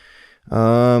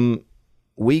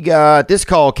 We got, this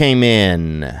call came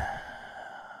in.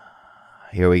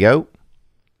 Here we go.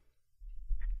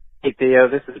 Hey, Theo,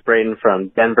 this is Braden from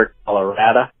Denver,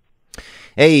 Colorado.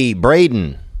 Hey,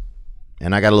 Braden.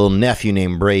 And I got a little nephew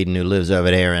named Braden who lives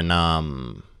over there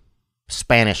in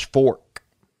Spanish Fork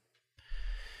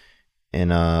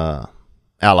in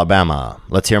Alabama.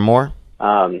 Let's hear more.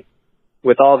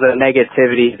 With all the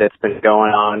negativity that's been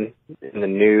going on in the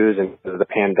news and the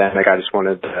pandemic, I just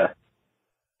wanted to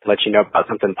let you know about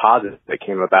something positive that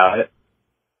came about it.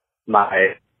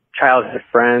 My childhood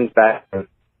friends back in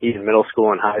even middle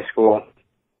school and high school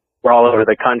were all over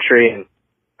the country, and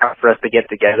hard for us to get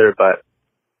together, but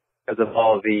because of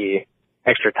all the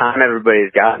extra time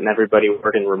everybody's got and everybody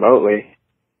working remotely,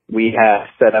 we have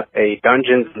set up a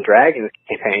Dungeons and Dragons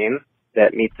campaign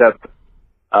that meets up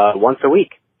once a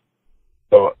week.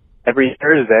 So every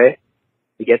Thursday,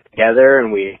 we get together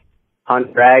and we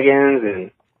hunt dragons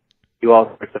and do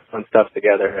all sorts of fun stuff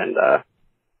together. And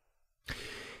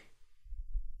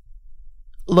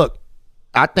look,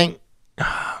 I think,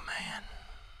 oh man,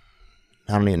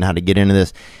 I don't even know how to get into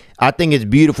this. I think it's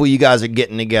beautiful you guys are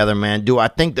getting together, man. Do I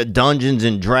think the Dungeons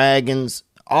and Dragons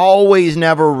always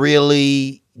never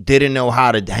really didn't know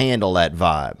how to handle that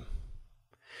vibe?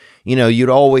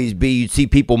 You'd see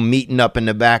people meeting up in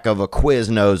the back of a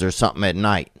Quiznos or something at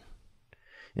night.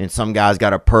 And some guy's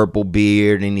got a purple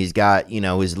beard, and he's got,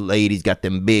 his lady's got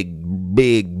them big,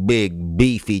 big, big,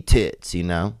 beefy tits,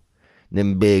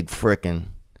 Them big frickin',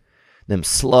 them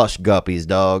slush guppies,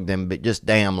 dog. Them just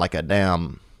damn like a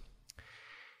damn,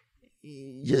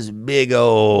 just big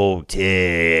old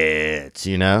tits,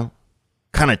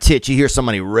 Kind of tits. You hear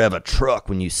somebody rev a truck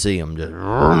when you see them. Just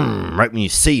right when you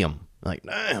see them. Like,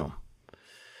 damn.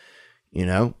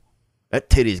 That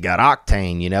titty's got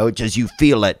octane, It's just you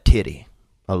feel that titty.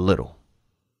 A little.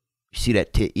 You see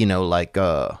that like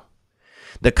the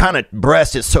kind of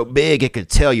breast is so big it could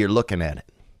tell you're looking at it.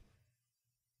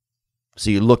 So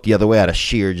you look the other way out of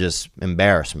sheer just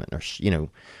embarrassment or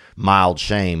mild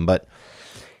shame. But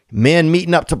men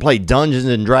meeting up to play Dungeons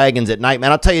and Dragons at night,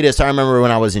 man. I'll tell you this. I remember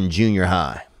when I was in junior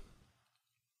high,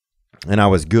 and I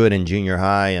was good in junior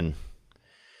high, and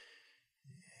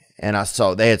I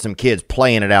saw they had some kids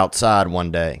playing it outside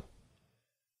one day.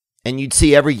 And you'd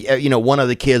see one of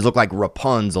the kids look like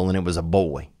Rapunzel, and it was a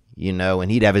boy, and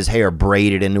he'd have his hair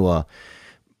braided into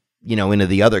into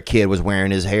the other kid was wearing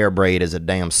his hair braid as a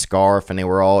damn scarf, and it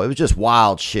was just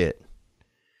wild shit.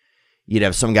 You'd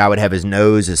have some guy would have his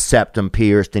nose, his septum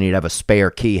pierced, and he'd have a spare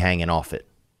key hanging off it,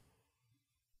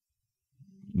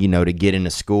 to get into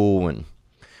school. And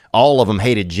all of them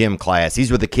hated gym class.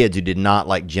 These were the kids who did not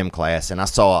like gym class. And I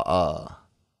saw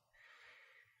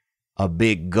a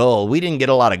big gull. We didn't get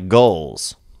a lot of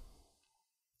gulls.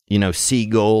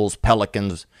 Seagulls,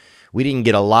 pelicans. We didn't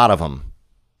get a lot of them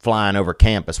flying over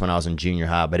campus when I was in junior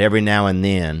high. But every now and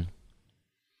then,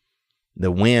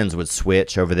 the winds would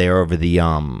switch over there over the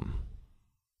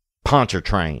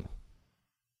Pontchartrain.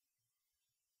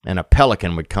 And a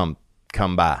pelican would come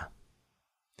by.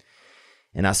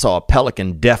 And I saw a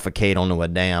pelican defecate onto a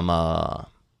damn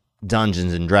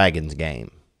Dungeons and Dragons game.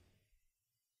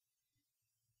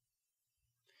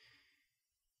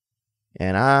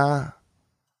 And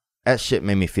that shit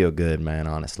made me feel good, man,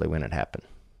 honestly, when it happened.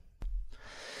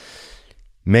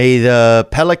 May the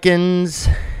pelicans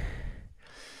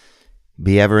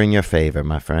be ever in your favor,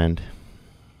 my friend.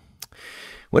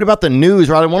 What about the news,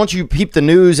 Riley? Why don't you peep the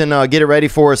news and get it ready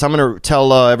for us? I'm going to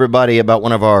tell everybody about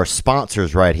one of our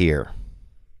sponsors right here.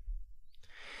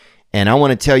 And I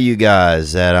want to tell you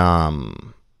guys that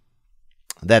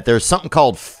that there's something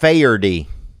called Faherty.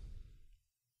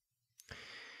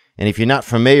 And if you're not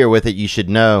familiar with it, you should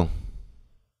know.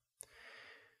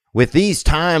 With these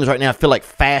times right now, I feel like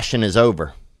fashion is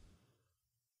over.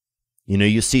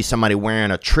 You see somebody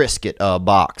wearing a Triscuit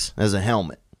box as a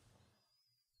helmet.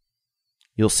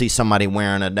 You'll see somebody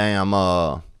wearing a damn,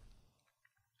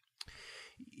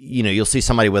 you'll see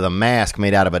somebody with a mask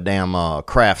made out of a damn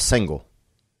Kraft single.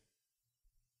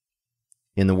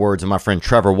 In the words of my friend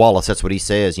Trevor Wallace, that's what he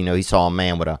says. He saw a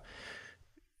man with a,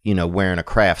 wearing a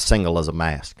Kraft single as a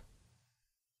mask.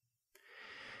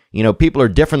 People are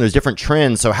different. There's different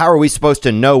trends. So how are we supposed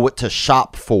to know what to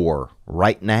shop for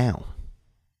right now?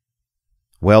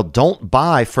 Well, don't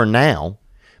buy for now.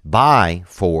 Buy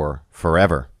for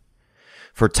forever.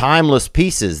 For timeless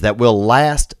pieces that will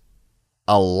last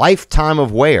a lifetime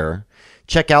of wear,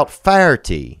 check out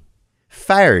Faherty.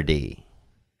 Faherty.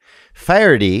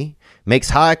 Faherty makes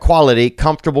high-quality,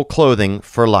 comfortable clothing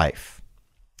for life.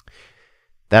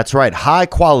 That's right,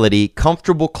 high-quality,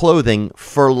 comfortable clothing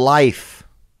for life.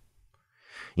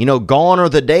 Gone are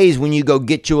the days when you go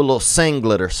get you a little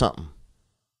singlet or something.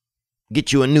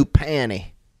 Get you a new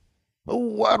panty.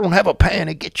 Oh, I don't have a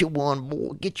panty. Get you one, boy.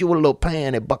 Get you a little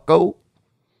panty, bucko.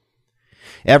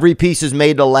 Every piece is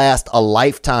made to last a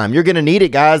lifetime. You're going to need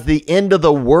it, guys. The end of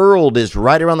the world is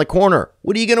right around the corner.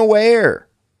 What are you going to wear?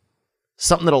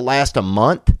 Something that'll last a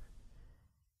month?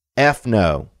 F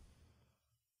no.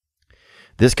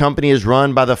 This company is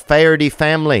run by the Faherty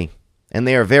family, and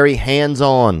they are very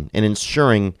hands-on in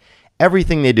ensuring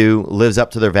everything they do lives up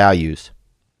to their values.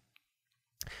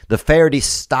 The Faherty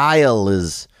style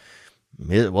it's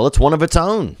one of its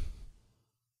own.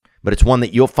 But it's one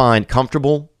that you'll find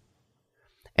comfortable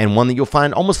and one that you'll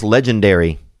find almost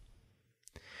legendary.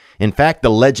 In fact, the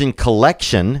Legend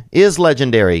Collection is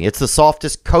legendary. It's the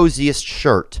softest, coziest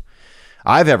shirt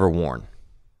I've ever worn.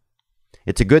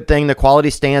 It's a good thing the quality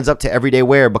stands up to everyday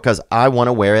wear because I want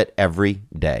to wear it every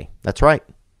day. That's right.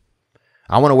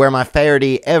 I want to wear my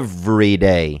Faherty every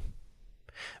day.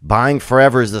 Buying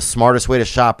forever is the smartest way to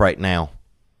shop right now.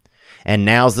 And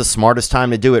now's the smartest time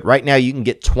to do it. Right now, you can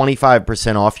get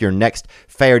 25% off your next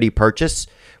Faherty purchase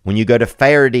when you go to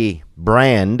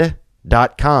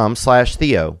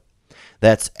fahertybrand.com/Theo.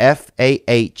 That's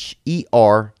FAHERTY,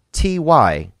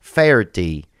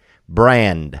 Faherty,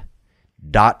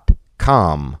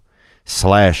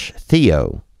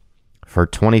 brand.com/Theo for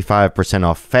 25%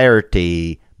 off.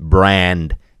 Faherty,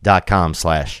 brand.com/Theo.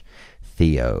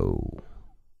 Theo.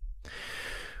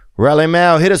 Rally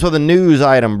Mal, hit us with a news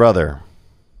item, brother.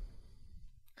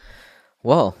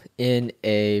 Well, in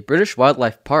a British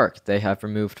wildlife park, they have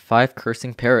removed 5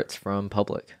 cursing parrots from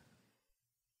public.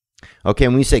 Okay,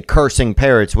 when you say cursing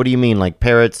parrots, what do you mean? Like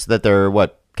parrots that they're,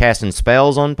 casting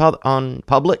spells on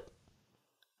public?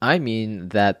 I mean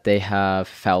that they have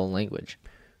foul language.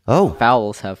 Oh.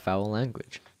 Fowls have foul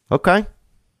language. Okay.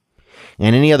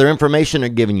 And any other information they're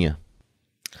giving you?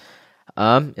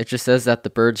 It just says that the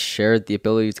birds shared the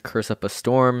ability to curse up a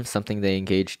storm, something they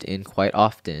engaged in quite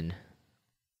often.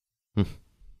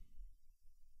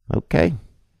 Okay.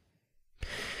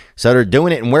 So they're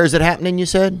doing it, and where is it happening, you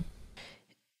said?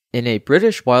 In a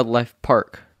British wildlife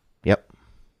park.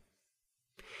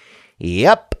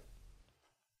 Yep.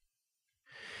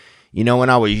 You know, when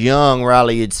I was young,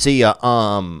 Riley, you'd see a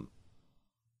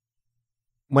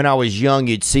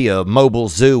mobile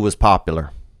zoo was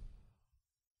popular.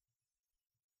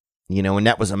 You know, and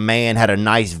that was a man had a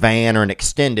nice van or an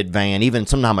extended van, even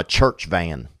sometimes a church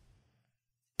van.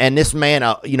 And this man,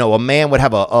 a man would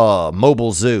have a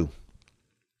mobile zoo.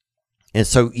 And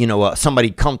so,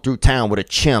 somebody come through town with a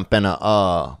chimp and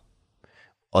a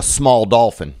small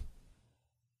dolphin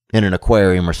in an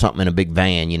aquarium or something in a big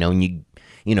van, and you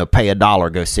pay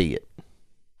 $1, go see it.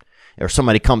 Or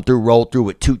somebody roll through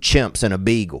with 2 chimps and a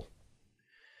beagle.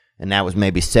 And that was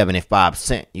maybe 75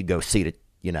 cents. You go see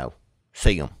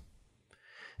see them.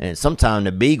 And sometimes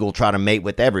the beagle try to mate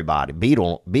with everybody.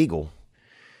 Beagle,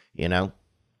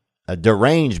 a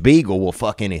deranged beagle will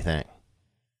fuck anything.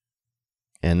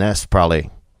 And that's practically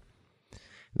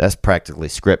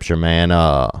scripture, man.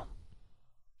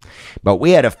 But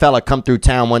we had a fella come through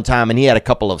town one time, and he had a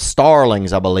couple of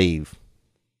starlings, I believe.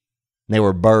 They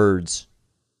were birds.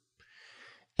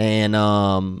 And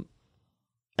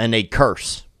they'd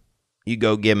curse. You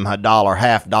go give them $1,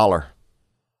 $50,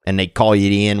 and they'd call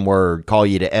you the N word, call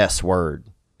you the S word.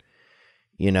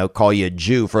 Call you a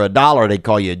Jew. For $1, they'd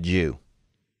call you a Jew.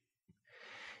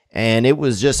 And it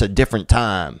was just a different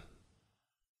time.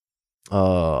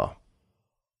 It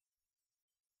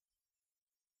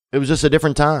was just a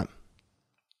different time.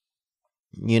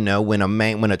 When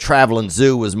a traveling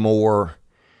zoo was more,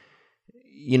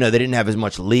 they didn't have as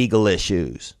much legal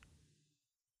issues.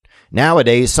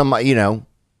 Nowadays, somebody, a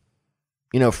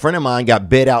friend of mine got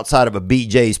bit outside of a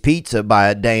BJ's Pizza by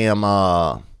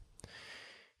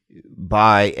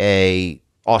a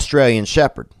Australian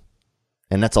Shepherd.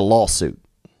 And that's a lawsuit.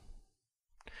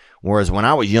 Whereas when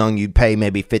I was young, you'd pay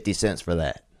maybe 50 cents for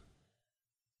that.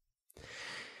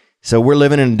 So we're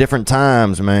living in different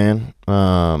times, man.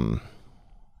 And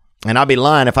I'd be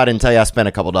lying if I didn't tell you I spent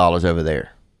a couple dollars over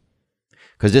there.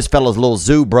 Because this fella's little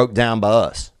zoo broke down by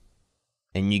us.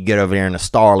 And you get over there and a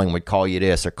starling would call you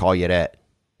this or call you that.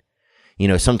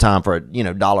 Sometime for,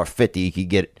 $1.50 you could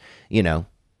get,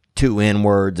 2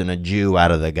 N-words and a Jew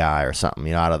out of the guy or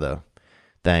something, out of the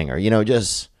thing. Or, you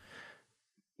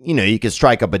could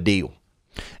strike up a deal.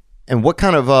 And what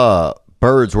kind of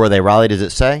birds were they, Riley, does it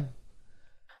say?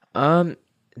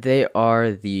 They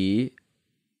are the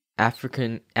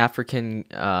African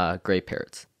gray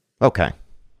parrots. Okay.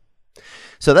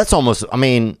 So that's almost,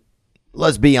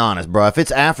 let's be honest, bro. If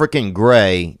it's African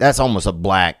gray, that's almost a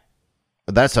black,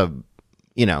 that's an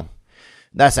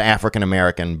African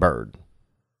American bird.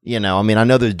 I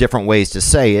know there's different ways to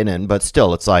say it, but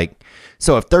still, it's like,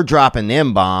 so if they're dropping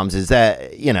them bombs, is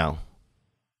that, I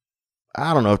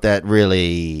don't know if that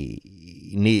really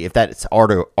if that's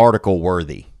article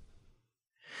worthy.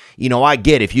 I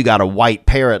get if you got a white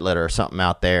parrotlet or something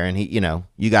out there and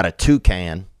you got a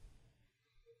toucan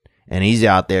and he's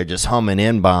out there just humming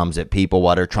N-bombs at people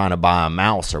while they're trying to buy a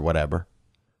mouse or whatever,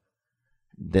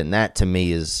 then that to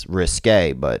me is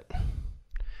risque. But,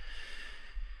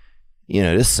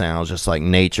 this sounds just like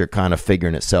nature kind of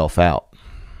figuring itself out.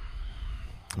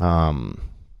 In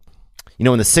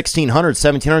the 1600s,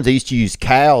 1700s, they used to use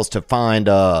cows to find,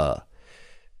 I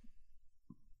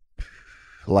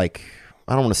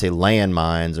don't want to say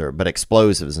landmines but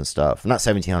explosives and stuff. Not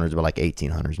 1700s, but like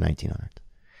 1800s, 1900s.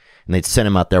 And they'd send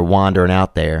them out there wandering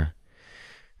out there,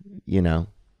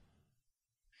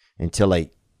 until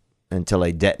they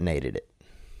detonated it.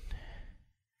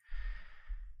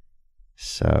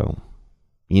 So,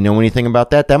 you know anything about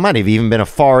that? That might have even been a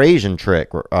far Asian trick,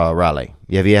 Riley.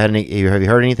 Have you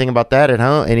heard anything about that at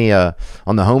home? Any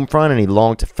on the home front? Any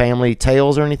long family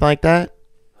tales or anything like that?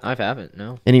 I haven't.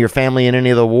 No. Any of your family in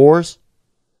any of the wars?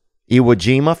 Iwo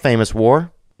Jima, famous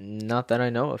war. Not that I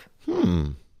know of.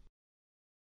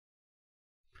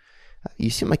 You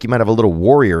seem like you might have a little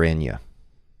warrior in you.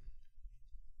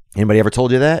 Anybody ever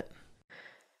told you that?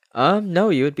 No,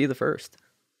 you would be the first.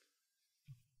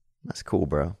 That's cool,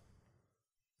 bro.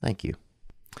 Thank you.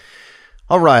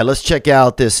 All right, let's check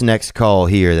out this next call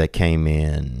here that came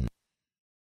in.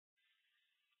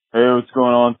 Hey, what's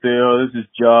going on, Theo? This is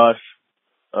Josh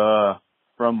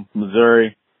from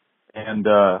Missouri. And,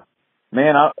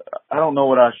 man, I don't know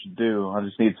what I should do. I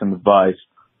just need some advice.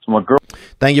 So my girl...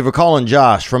 Thank you for calling,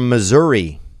 Josh, from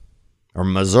Missouri. Or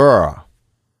Missouri.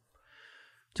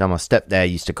 So my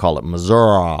stepdad used to call it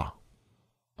Missouri.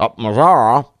 Up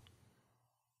Missouri.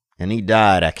 And he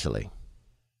died, actually.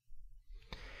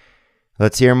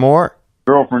 Let's hear more.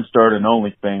 Girlfriend started an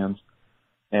OnlyFans,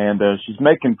 and she's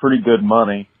making pretty good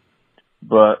money.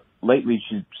 But lately,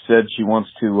 she said she wants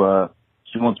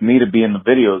me to be in the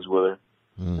videos with her.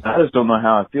 I just don't know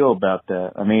how I feel about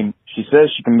that. I mean, she says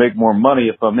she can make more money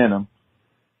if I'm in them,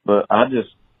 but I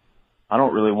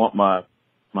don't really want my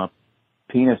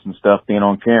penis and stuff being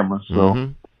on camera.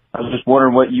 So I was just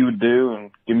wondering what you would do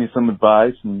and give me some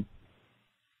advice and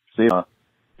see.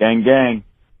 Gang.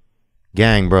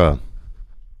 Gang, bro.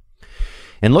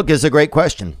 And look, it's a great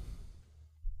question.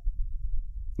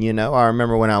 You know, I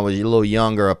remember when I was a little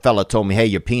younger, a fella told me, hey,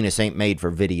 your penis ain't made for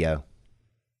video.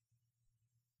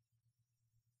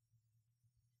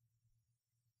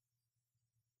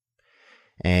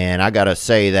 And I got to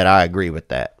say that I agree with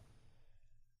that.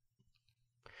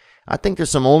 I think there's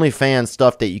some OnlyFans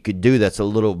stuff that you could do that's a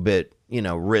little bit, you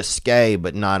know, risque,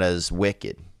 but not as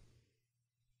wicked.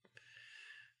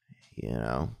 You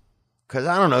know, because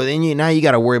I don't know. Then now you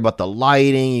got to worry about the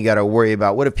lighting. You got to worry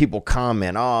about what if people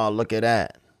comment, oh, look at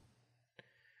that.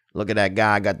 Look at that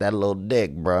guy got that little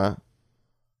dick, bruh.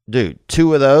 Dude,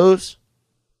 two of those.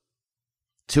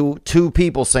 Two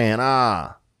people saying,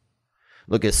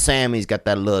 look at Sammy's got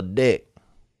that little dick.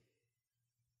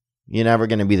 You're never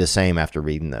going to be the same after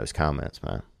reading those comments,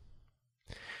 man.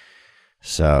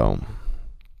 So,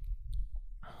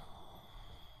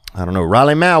 I don't know.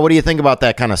 Riley Mal, what do you think about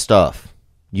that kind of stuff?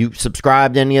 You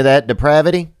subscribe to any of that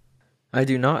depravity? I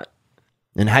do not.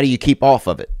 And how do you keep off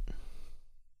of it?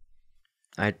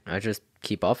 I just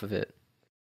keep off of it.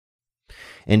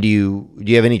 And do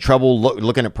you have any trouble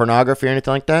looking at pornography or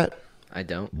anything like that? I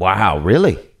don't. Wow,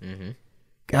 really? Mm-hmm.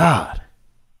 God.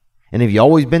 And have you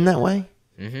always been that way?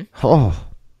 Mm-hmm. Oh.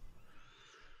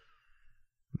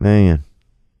 Man.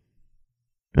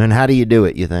 And how do you do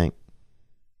it, you think?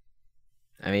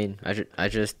 I mean, I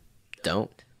just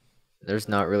don't. There's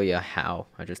not really a how.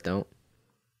 I just don't.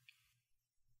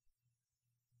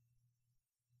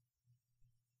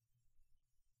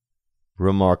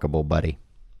 Remarkable, buddy.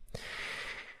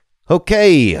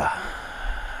 Okay.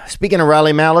 Speaking of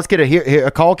Riley Mal, let's get a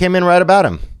call came in right about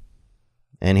him.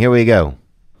 And here we go.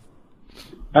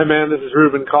 Hey, man, this is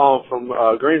Ruben calling from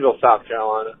Greenville, South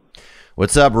Carolina.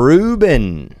 What's up,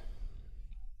 Ruben?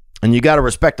 And you got to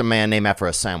respect a man named after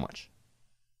a sandwich.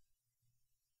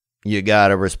 You got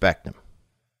to respect him.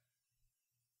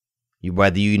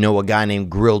 Whether you know a guy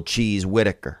named Grilled Cheese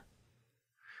Whitaker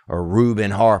or Reuben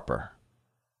Harper.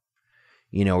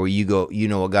 You know, or you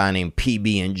know a guy named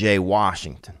PB&J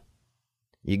Washington.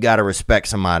 You got to respect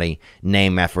somebody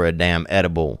named after a damn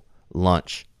edible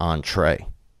lunch entree.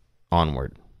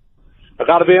 Onward. I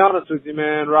got to be honest with you,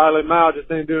 man. Riley Mao just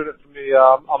ain't doing it for me.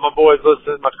 All my boys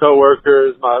listen, my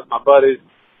coworkers, my buddies,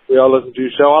 we all listen to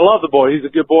your show. I love the boy. He's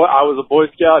a good boy. I was a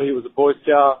Boy Scout. He was a Boy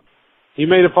Scout. He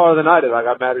made it farther than I did. I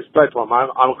got mad respect for him.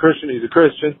 I'm a Christian. He's a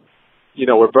Christian. You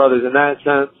know, we're brothers in that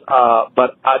sense.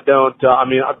 But I don't,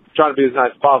 I'm trying to be as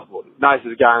nice as possible.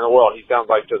 Nicest guy in the world. He sounds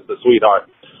like just a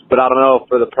sweetheart. But I don't know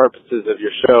for the purposes of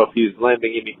your show if he's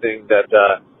lending anything that,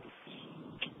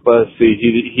 but let's see,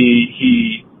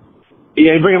 he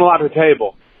ain't bringing a lot to the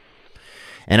table.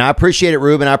 And I appreciate it,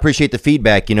 Ruben. I appreciate the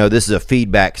feedback. You know, this is a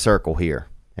feedback circle here.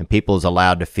 And people is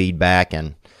allowed to feedback,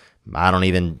 and I don't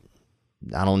even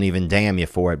damn you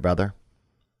for it, brother.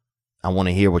 I want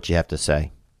to hear what you have to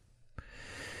say.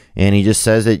 And he just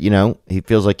says that, you know, he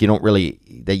feels like you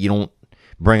don't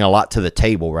bring a lot to the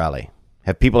table, Riley.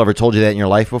 Have people ever told you that in your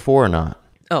life before or not?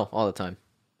 Oh, all the time.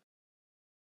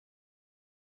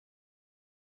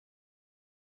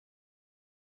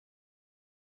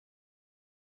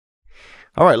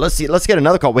 All right, let's see. Let's get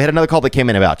another call. We had another call that came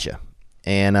in about you.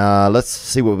 And let's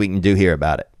see what we can do here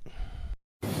about it.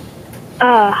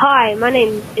 Hi, my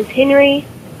name is Henry.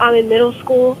 I'm in middle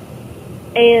school.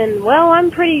 And, well,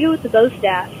 I'm pretty good with the bow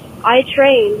staff. I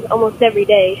train almost every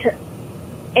day.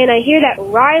 And I hear that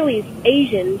Riley's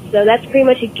Asian, so that's pretty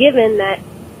much a given that,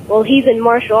 well, he's in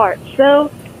martial arts.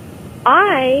 So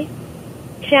I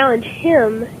challenge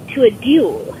him to a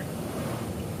duel.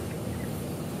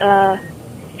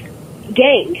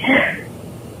 Gang.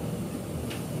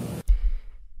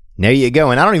 There you go.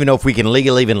 And I don't even know if we can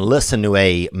legally even listen to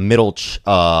a middle.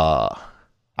 I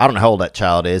don't know how old that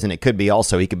child is, and it could be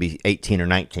also he could be 18 or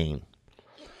 19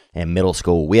 in middle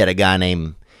school. We had a guy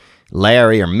named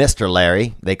Larry or Mr.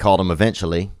 Larry. They called him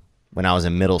eventually when I was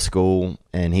in middle school,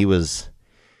 and he was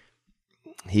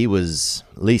at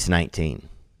least 19.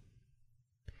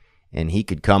 And he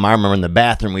could come. I remember in the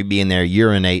bathroom, we'd be in there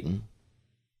urinating,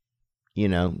 you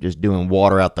know, just doing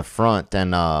water out the front.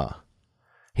 And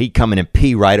he'd come in and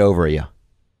pee right over you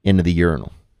into the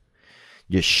urinal,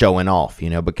 just showing off, you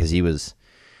know, because he was,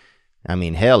 I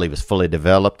mean, hell, he was fully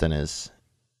developed and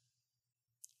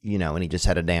you know, and he just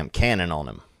had a damn cannon on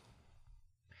him.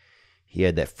 He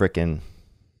had that frickin',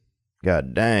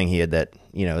 god dang, he had that,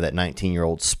 you know, that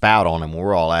 19-year-old spout on him.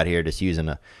 We're all out here just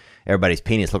using everybody's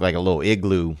penis looked like a little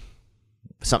igloo,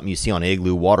 something you see on an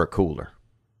igloo water cooler.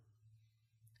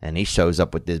 And he shows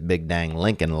up with this big dang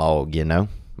Lincoln log, you know.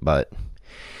 But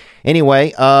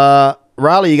anyway,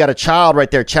 Riley, you got a child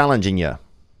right there challenging you.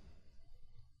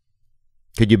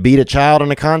 Could you beat a child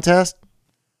in a contest?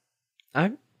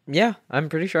 Yeah, I'm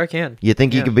pretty sure I can. You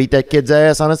think you could beat that kid's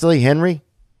ass, honestly, Henry?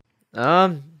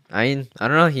 I mean, I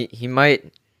don't know. He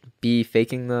might be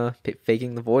faking the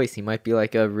voice. He might be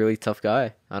like a really tough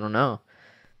guy. I don't know.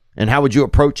 And how would you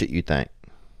approach it, you think?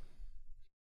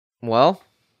 Well,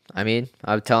 I mean,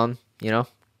 I would tell him, you know,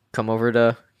 come over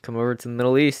to the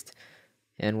Middle East,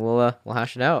 and we'll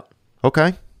hash it out.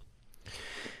 Okay.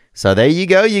 So there you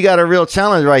go. You got a real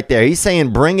challenge right there. He's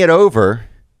saying bring it over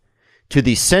to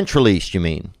the Central East, you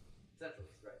mean? Central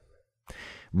East, right.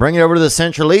 Bring it over to the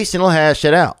Central East, and we'll hash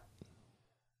it out.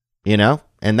 You know?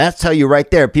 And that's how you right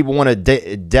there. People want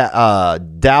to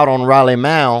doubt on Riley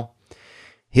Mao.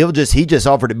 He just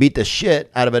offered to beat the shit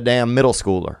out of a damn middle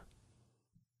schooler.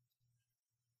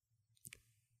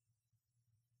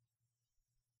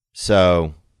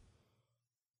 So,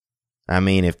 I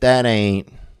mean, if that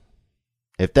ain't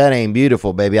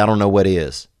beautiful, baby, I don't know what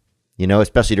is. You know,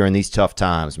 especially during these tough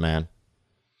times, man.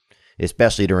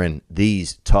 Especially during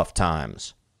these tough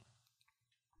times.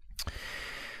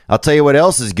 I'll tell you what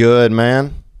else is good,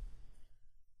 man.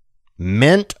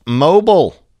 Mint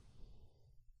Mobile.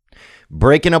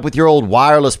 Breaking up with your old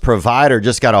wireless provider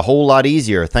just got a whole lot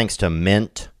easier thanks to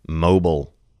Mint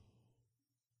Mobile.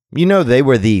 You know, they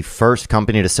were the first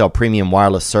company to sell premium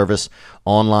wireless service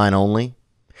online only.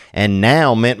 And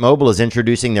now Mint Mobile is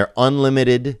introducing their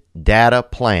unlimited data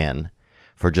plan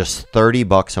for just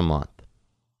 $30 a month.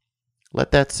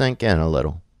 Let that sink in a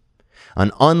little.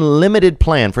 An unlimited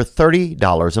plan for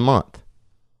 $30 a month.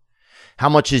 How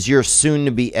much is your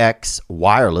soon-to-be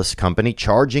ex-wireless company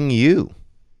charging you?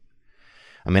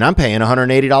 I mean, I'm paying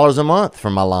 $180 a month for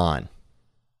my line.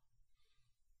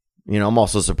 You know, I'm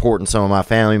also supporting some of my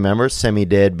family members,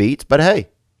 semi-deadbeats, but hey,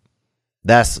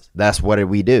 that's what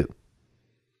we do.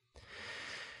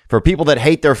 For people that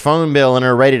hate their phone bill and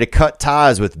are ready to cut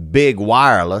ties with big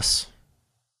wireless,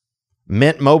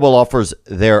 Mint Mobile offers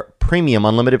their premium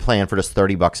unlimited plan for just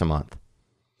 $30 a month.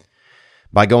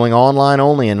 By going online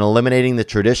only and eliminating the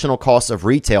traditional costs of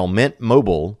retail, Mint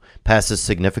Mobile passes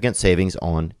significant savings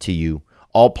on to you.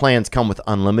 All plans come with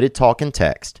unlimited talk and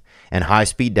text and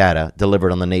high-speed data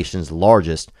delivered on the nation's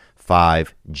largest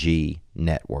 5G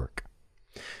network.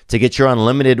 To get your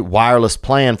unlimited wireless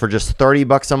plan for just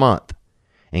 $30 a month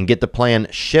and get the plan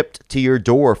shipped to your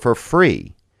door for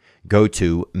free, go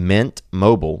to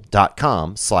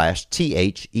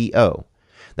mintmobile.com/THEO.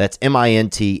 That's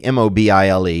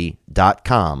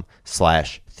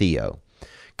mintmobile.com/Theo.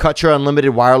 Cut your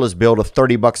unlimited wireless bill to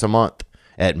 $30 a month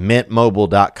at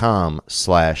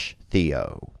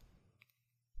mintmobile.com/Theo.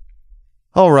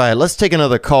 All right, let's take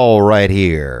another call right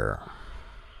here.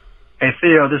 Hey,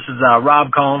 Theo, this is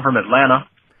Rob calling from Atlanta.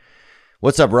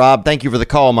 What's up, Rob? Thank you for the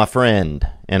call, my friend,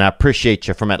 and I appreciate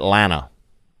you from Atlanta.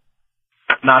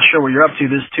 Not sure what you're up to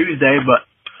this Tuesday, but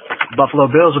Buffalo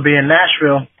Bills will be in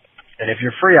Nashville, and if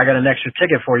you're free, I got an extra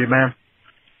ticket for you, man.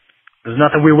 There's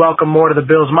nothing we welcome more to the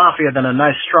Bills Mafia than a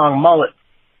nice, strong mullet.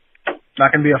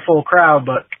 Not going to be a full crowd,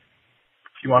 but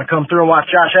if you want to come through and watch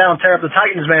Josh Allen tear up the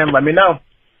Titans, man, let me know.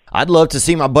 I'd love to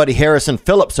see my buddy Harrison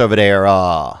Phillips over there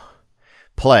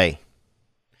play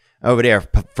over there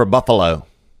for Buffalo.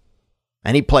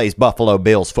 And he plays Buffalo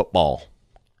Bills football.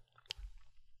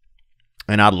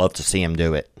 And I'd love to see him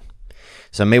do it.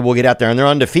 So maybe we'll get out there. And they're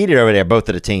undefeated over there, both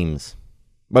of the teams.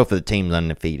 Both of the teams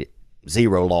undefeated.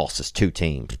 0 losses, 2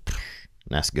 teams.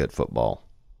 That's good football.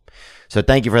 So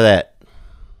thank you for that.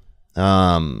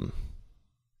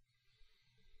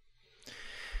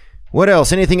 What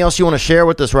else? Anything else you want to share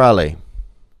with us, Riley?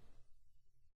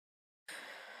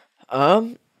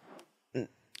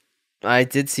 I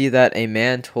did see that a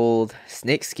man told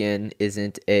snakeskin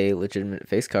isn't a legitimate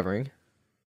face covering.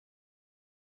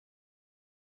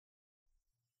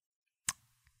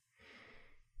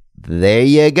 There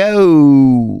you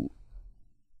go.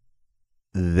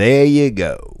 There you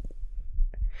go.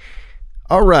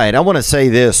 All right, I want to say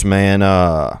this,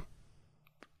 man.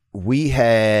 We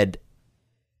had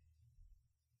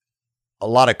a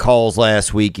lot of calls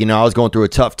last week. You know, I was going through a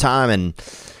tough time,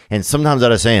 and sometimes I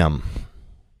just am.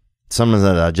 Sometimes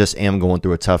I just am going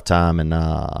through a tough time, and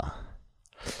I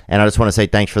just want to say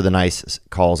thanks for the nice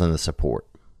calls and the support.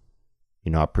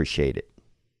 You know, I appreciate it.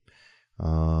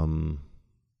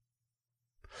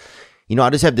 You know, I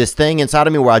just have this thing inside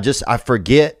of me where I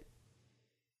forget.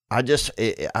 There's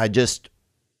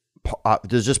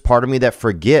just part of me that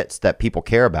forgets that people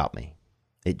care about me.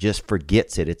 It just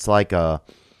forgets it. It's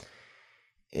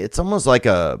almost like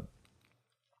a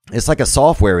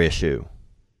software issue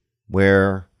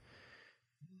where,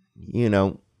 you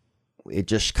know, it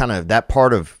just kind of, that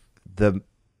part of the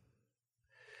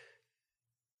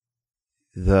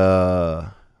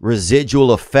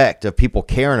residual effect of people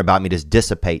caring about me just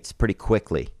dissipates pretty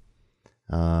quickly.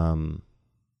 And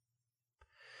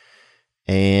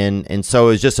so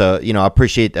it's just I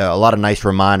appreciate a lot of nice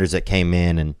reminders that came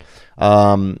in,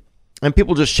 and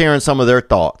people just sharing some of their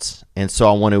thoughts. And so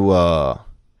I want to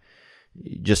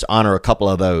just honor a couple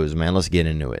of those, man. Let's get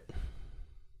into it.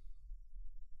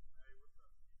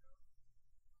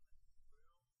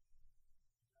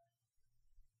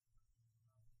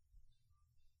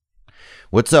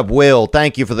 What's up, Will?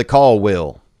 Thank you for the call,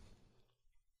 Will.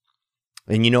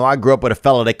 And you know, I grew up with a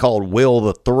fella they called Will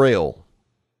the Thrill.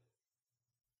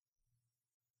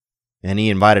 And he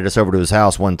invited us over to his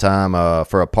house one time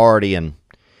for a party, and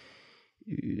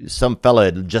some fella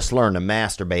had just learned to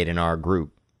masturbate in our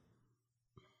group.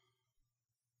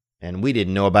 And we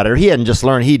didn't know about it. Or he hadn't just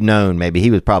learned, he'd known maybe.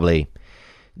 He was probably,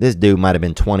 this dude might have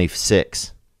been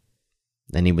 26.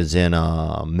 And he was in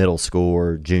middle school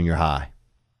or junior high.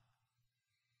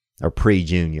 Or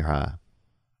pre-junior high.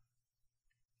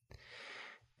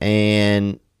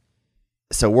 And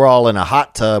so we're all in a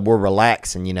hot tub. We're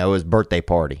relaxing, you know, his birthday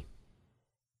party.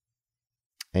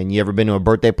 And you ever been to a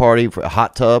birthday party for a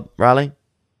hot tub, Riley?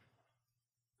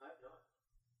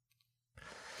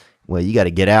 Well, you got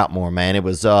to get out more, man. It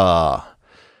was, about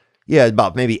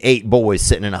maybe 8 boys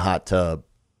sitting in a hot tub.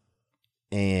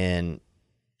 And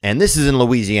this is in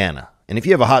Louisiana. And if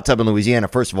you have a hot tub in Louisiana,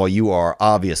 first of all, you are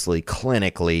obviously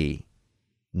clinically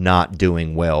not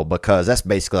doing well, because that's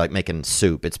basically like making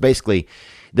soup. It's basically,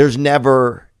 there's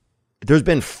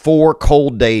been 4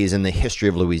 cold days in the history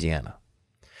of Louisiana.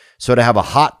 So to have a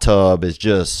hot tub is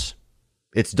just,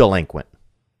 it's delinquent.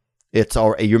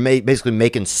 You're basically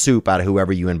making soup out of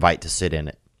whoever you invite to sit in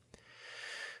it.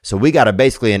 So we got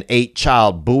basically an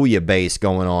 8-child bouillabaisse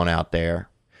going on out there.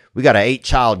 We got an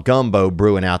 8-child gumbo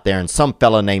brewing out there, and some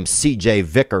fella named C.J.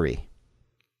 Vickery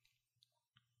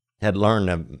had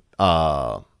learned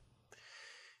to,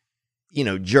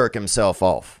 jerk himself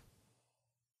off.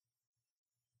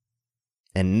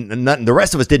 And the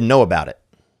rest of us didn't know about it.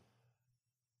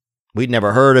 We'd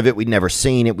never heard of it. We'd never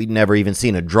seen it. We'd never even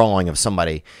seen a drawing of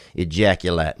somebody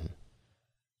ejaculating.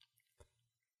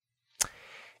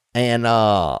 And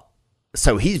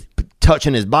so he's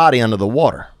touching his body under the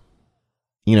water.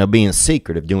 You know, being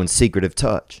secretive, doing secretive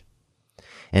touch.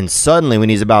 And suddenly when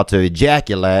he's about to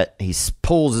ejaculate, he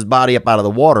pulls his body up out of the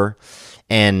water,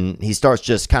 and he starts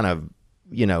just kind of,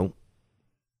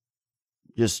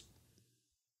 just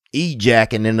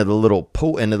ejacking into the little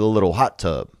pool, into the little hot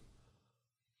tub.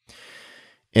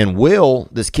 And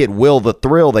this kid, Will the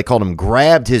Thrill, they called him,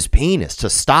 grabbed his penis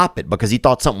to stop it because he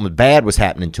thought something bad was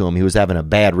happening to him. He was having a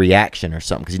bad reaction or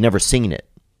something because he'd never seen it.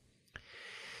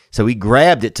 So he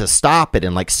grabbed it to stop it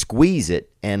and like squeeze it,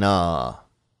 and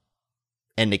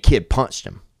the kid punched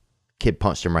him. Kid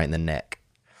punched him right in the neck.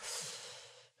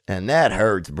 And that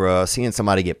hurts, bro. Seeing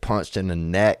somebody get punched in the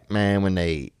neck, man, when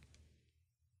they're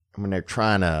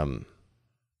trying to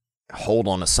hold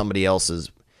on to somebody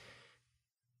else's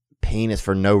penis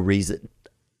for no reason.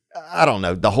 I don't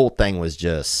know. The whole thing was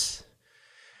just,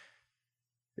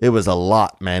 it was a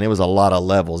lot, man. It was a lot of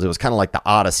levels. It was kind of like the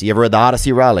Odyssey. You ever read the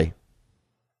Odyssey, Riley?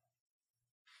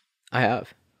 I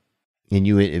have. And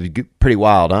it was pretty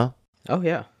wild, huh? Oh,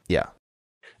 yeah. Yeah.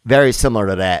 Very similar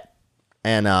to that.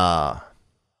 And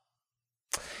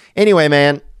anyway,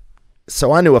 man,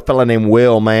 so I knew a fella named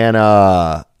Will, man.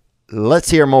 Let's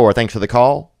hear more. Thanks for the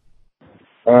call.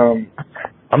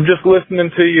 I'm just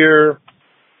listening to your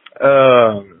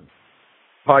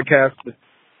podcast that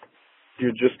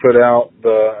you just put out,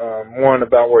 the one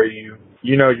about where you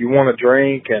want to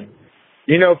drink. And,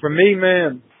 for me,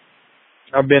 man,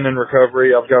 I've been in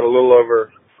recovery. I've got a little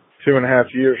over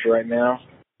 2.5 years right now.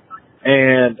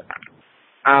 And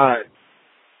I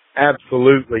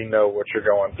absolutely know what you're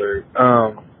going through.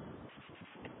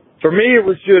 For me, it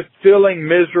was just feeling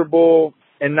miserable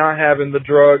and not having the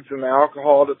drugs and the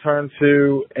alcohol to turn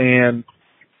to and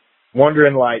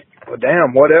wondering like, well,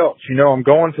 damn, what else? You know, I'm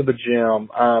going to the gym.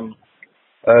 I'm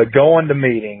going to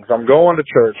meetings. I'm going to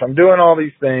church. I'm doing all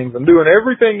these things. I'm doing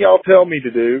everything y'all tell me to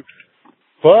do.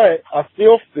 But I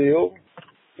still feel,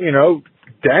 you know,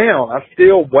 down. I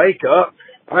still wake up.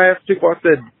 I asked people, I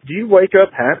said, do you wake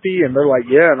up happy? And they're like,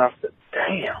 yeah. And I said,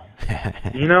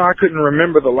 damn. You know, I couldn't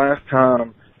remember the last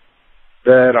time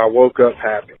that I woke up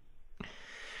happy.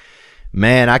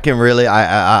 Man, I can really,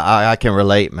 I can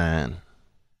relate, man.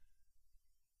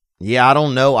 Yeah, I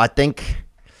don't know. I think,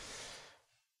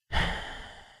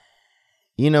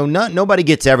 you know, nobody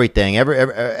gets everything.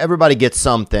 Everybody gets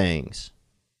some things.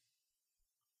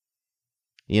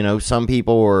 You know, some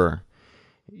people are,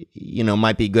 you know,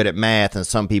 might be good at math, and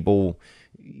some people,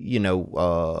 you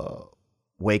know,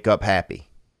 wake up happy.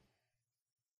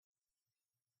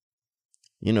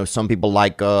 You know, some people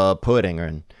like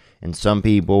pudding, and some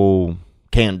people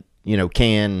can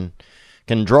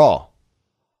draw.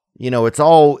 You know, it's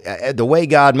all the way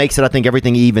God makes it. I think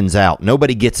everything evens out.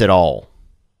 Nobody gets it all.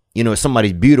 You know,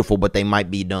 somebody's beautiful, but they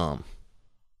might be dumb.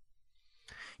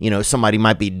 You know, somebody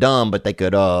might be dumb, but they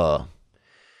could,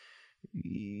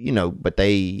 you know, but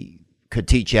they could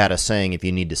teach you how to sing if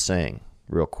you need to sing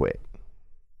real quick.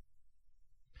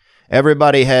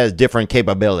 Everybody has different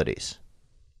capabilities.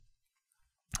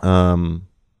 And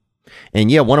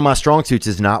yeah, one of my strong suits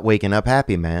is not waking up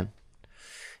happy, man.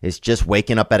 It's just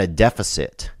waking up at a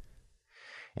deficit.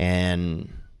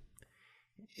 And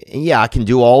yeah, I can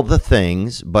do all the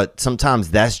things, but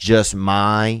sometimes that's just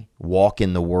my walk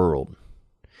in the world.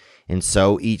 And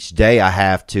so each day I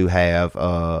have to have,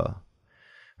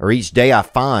 or each day I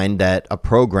find that a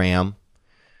program,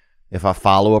 if I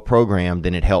follow a program,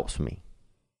 then it helps me.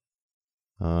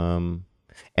 And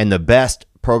the best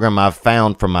program I've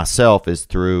found for myself is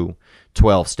through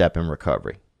 12-Step in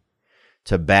Recovery.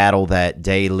 To battle that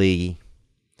daily,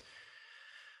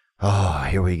 oh,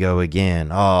 here we go again.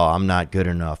 Oh, I'm not good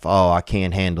enough. Oh, I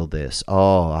can't handle this.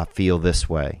 Oh, I feel this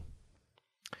way.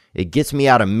 It gets me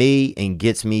out of me and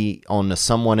gets me onto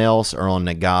someone else or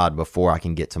onto God before I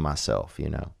can get to myself, you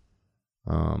know.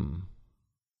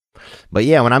 But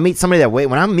yeah, when I meet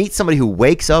somebody who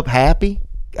wakes up happy,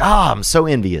 I'm so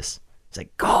envious. It's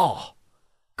like, God,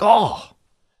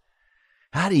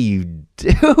 how do you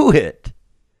do it?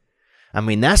 I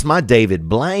mean, that's my David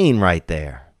Blaine right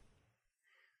there.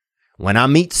 When I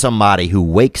meet somebody who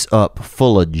wakes up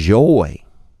full of joy,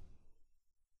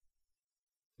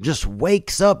 just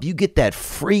wakes up, you get that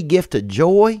free gift of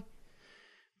joy,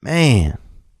 man,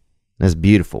 that's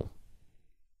beautiful.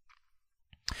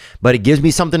 But it gives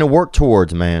me something to work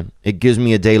towards, man. It gives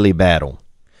me a daily battle.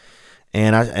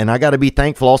 And I got to be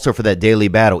thankful also for that daily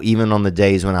battle, even on the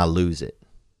days when I lose it.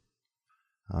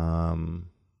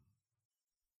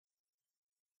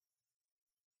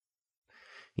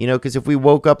 You know, because if we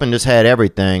woke up and just had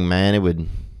everything, man, it would.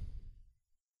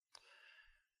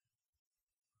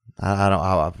 I don't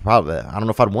know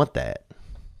if I'd want that.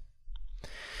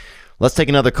 Let's take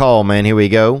another call, man. Here we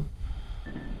go.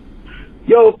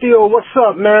 Yo, Theo, what's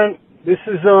up, man? This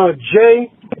is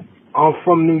Jay. I'm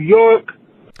from New York.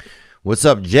 What's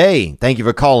up, Jay? Thank you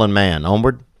for calling, man.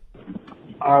 Onward.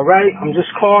 All right, I'm just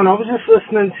calling. I was just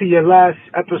listening to your last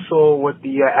episode with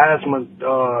the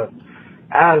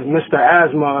Mr.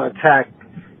 Asthma attack.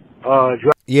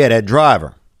 Yeah, that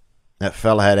driver. That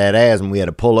fella had that asthma. We had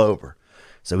to pull over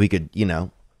so we could, so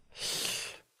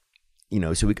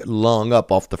we could lung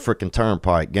up off the freaking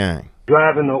turnpike, gang.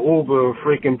 Driving the Uber,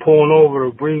 freaking pulling over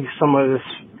to breathe some of this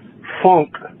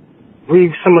funk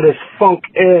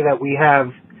air that we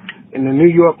have in the New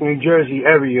York, New Jersey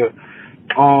area.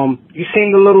 You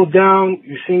seemed a little down.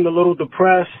 You seemed a little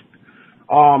depressed.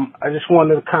 I just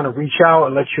wanted to kind of reach out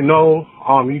and let you know.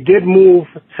 You did move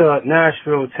to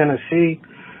Nashville, Tennessee.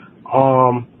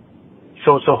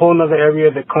 So it's a whole nother area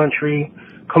of the country.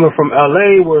 Coming from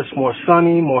LA, where it's more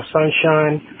sunny, more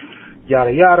sunshine,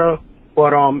 yada yada.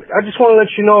 But I just want to let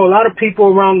you know, a lot of people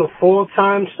around the fall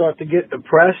time start to get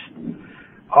depressed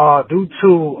due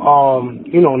to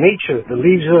nature. The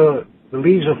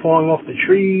leaves are falling off the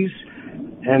trees,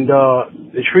 and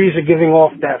the trees are giving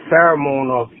off that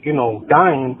pheromone of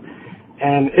dying.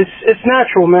 And it's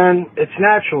natural, man. It's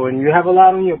natural, and you have a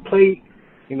lot on your plate.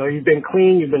 You've been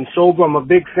clean, you've been sober. I'm a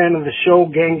big fan of the show,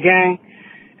 Gang Gang.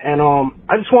 And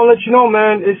I just want to let you know,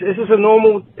 man, it's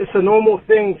a normal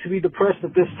thing to be depressed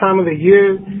at this time of the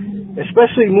year,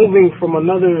 especially moving from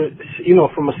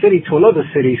from a city to another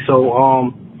city.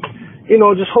 So,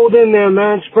 just hold in there,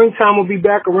 man. Springtime will be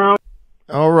back around.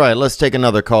 All right, let's take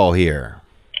another call here.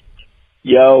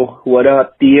 Yo, what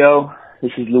up, Theo?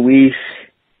 This is Luis.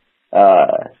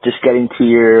 Just getting to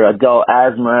your adult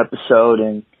asthma episode,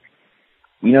 and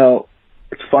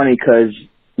it's funny because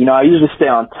I usually stay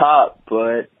on top,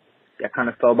 but I kind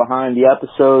of fell behind the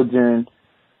episodes, and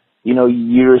you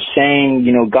were saying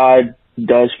God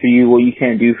does for you what you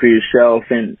can't do for yourself,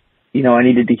 and I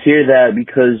needed to hear that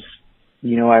because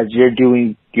as you're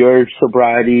doing your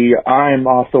sobriety, I'm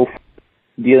also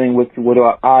dealing with what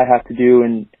I have to do,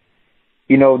 and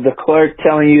the clerk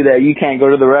telling you that you can't go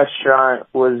to the restaurant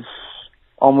was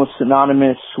almost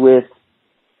synonymous with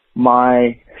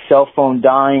my cell phone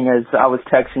dying as I was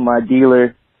texting my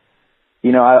dealer.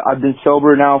 I've been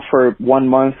sober now for 1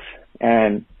 month,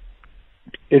 and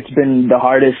it's been the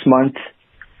hardest month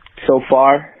so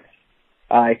far.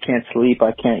 I can't sleep.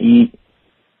 I can't eat.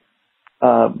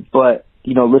 But,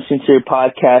 listening to your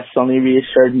podcast only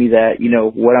reassured me that,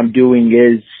 what I'm doing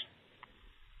is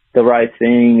the right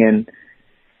thing. And,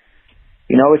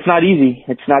 it's not easy.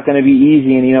 It's not going to be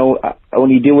easy. And,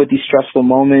 when you deal with these stressful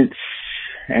moments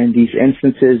and these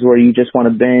instances where you just want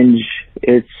to binge,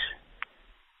 it's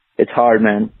hard,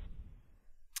 man.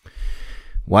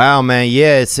 Wow, man.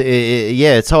 Yeah, it's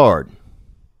hard.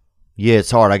 Yeah, it's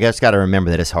hard. I guess got to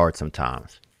remember that it's hard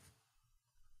sometimes.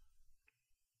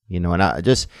 And I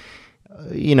just,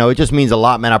 it just means a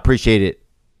lot, man. I appreciate it.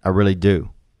 I really do.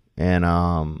 And,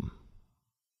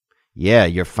 yeah,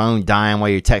 your phone dying while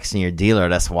you're texting your dealer,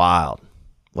 that's wild.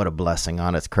 What a blessing,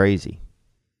 huh? That's crazy.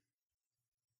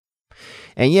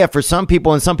 And yeah, for some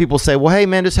people, and some people say, well, hey,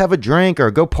 man, just have a drink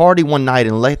or go party one night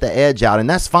and let the edge out. And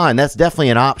that's fine. That's definitely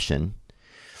an option.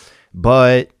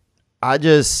 But I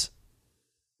just,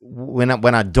 when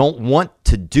I don't want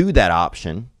to do that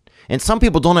option, and some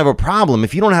people don't have a problem.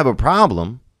 If you don't have a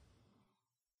problem,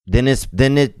 then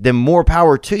more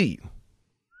power to you.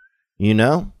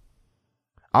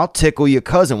 I'll tickle your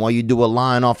cousin while you do a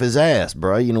line off his ass,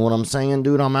 bro. You know what I'm saying,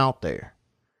 dude? I'm out there.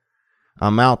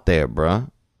 Bro.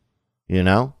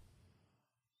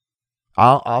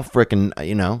 I'll freaking,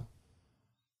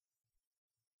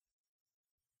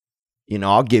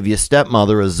 I'll give your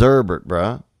stepmother a Zerbert,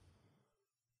 bro,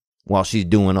 while she's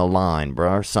doing a line,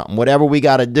 bro, or something, whatever we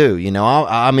got to do,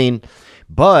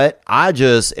 but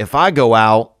if I go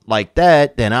out like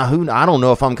that, then I don't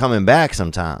know if I'm coming back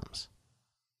sometimes,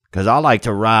 because I like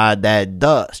to ride that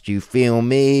dust, you feel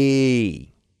me?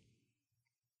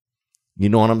 You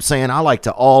know what I'm saying? I like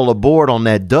to all aboard on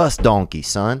that dust donkey,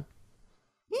 son.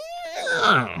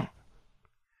 Yeah.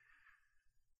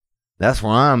 That's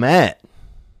where I'm at.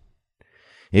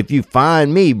 If you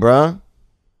find me, bruh,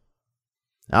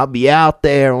 I'll be out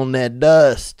there on that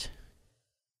dust.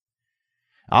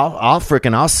 I'll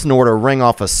snort a ring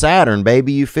off of Saturn,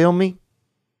 baby. You feel me?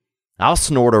 I'll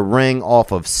snort a ring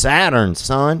off of Saturn,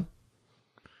 son.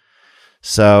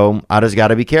 So I just got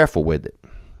to be careful with it.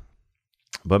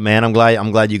 But man, I'm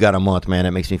glad you got a month, man.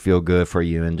 It makes me feel good for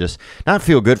you, and just not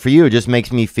feel good for you. It just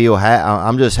makes me feel.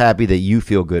 I'm just happy that you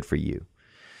feel good for you.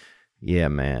 Yeah,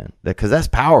 man, because that's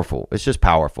powerful. It's just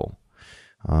powerful.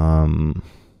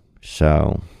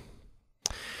 So,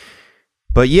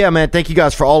 but yeah, man, thank you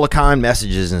guys for all the kind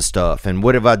messages and stuff. And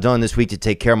what have I done this week to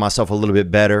take care of myself a little bit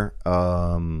better?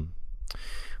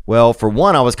 Well, for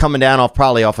one, I was coming down off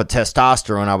of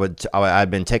testosterone. I'd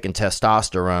been taking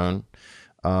testosterone.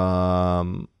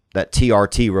 That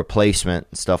TRT replacement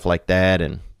and stuff like that,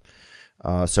 and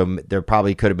so there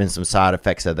probably could have been some side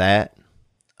effects of that.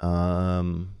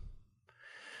 But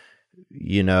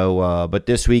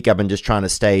this week I've been just trying to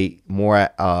stay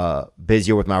more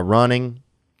busier with my running,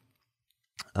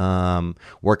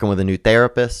 working with a new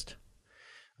therapist,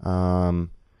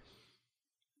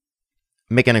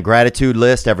 making a gratitude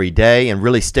list every day and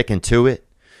really sticking to it.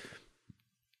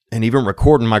 And even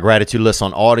recording my gratitude list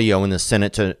on audio and then send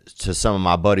it to some of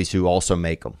my buddies who also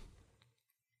make them.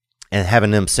 And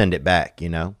having them send it back,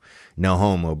 no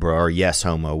homo, bro, or yes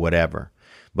homo, whatever.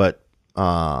 But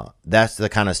that's the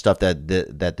kind of stuff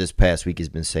that this past week has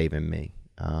been saving me.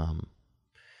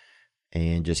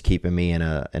 And just keeping me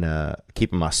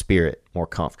keeping my spirit more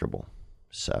comfortable.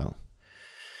 So,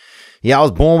 yeah, I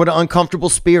was born with an uncomfortable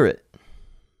spirit.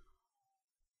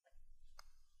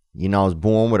 I was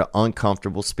born with an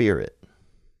uncomfortable spirit.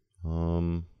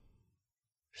 But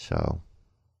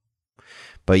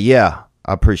yeah,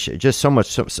 I appreciate just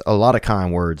a lot of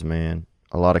kind words, man.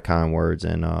 A lot of kind words,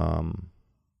 and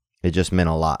it just meant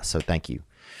a lot. So thank you.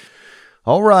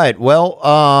 All right.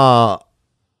 Well,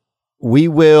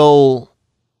 we're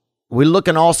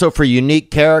looking also for unique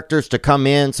characters to come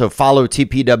in. So follow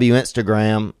TPW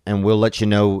Instagram, and we'll let you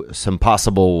know some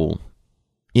possible,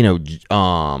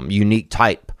 unique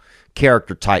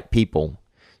character type people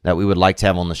that we would like to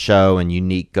have on the show, and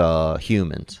unique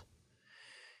humans.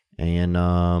 And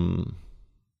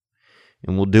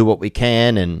we'll do what we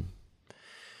can, and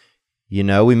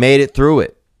we made it through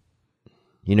it.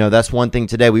 That's one thing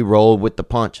today. We rolled with the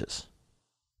punches.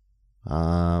 We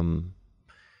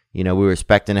were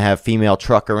expecting to have female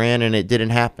trucker in, and it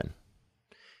didn't happen.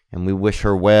 And we wish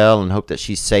her well and hope that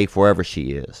she's safe wherever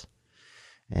she is.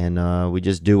 And we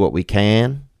just do what we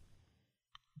can.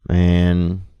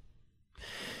 And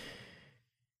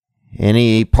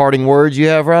any parting words you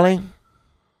have, Riley?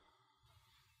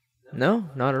 No,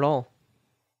 not at all.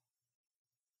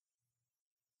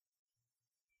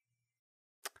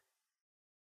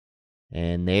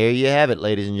 And there you have it,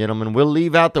 ladies and gentlemen. We'll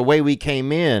leave out the way we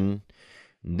came in.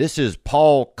 This is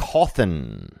Paul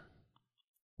Cauthen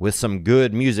with some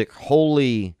good music,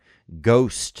 Holy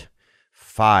Ghost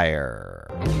Fire.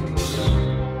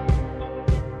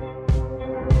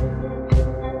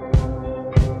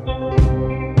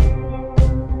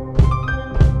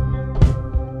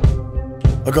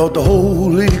 I got the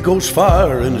Holy Ghost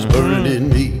fire and it's burning in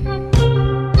me.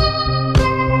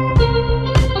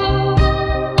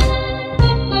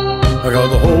 I got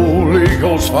the Holy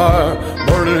Ghost fire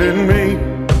burning in me.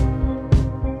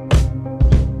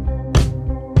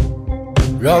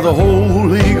 Got the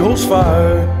Holy Ghost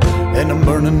fire and I'm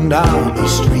burning down the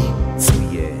streets.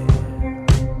 Yeah.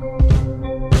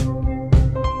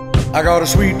 I got a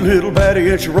sweet little Betty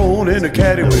and she rolling in a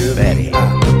caddy with me.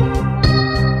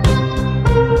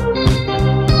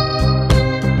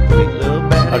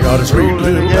 I got a sweet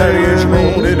little Betty and she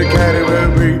rolling in a caddy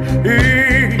with me.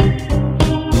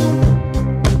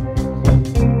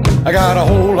 I got a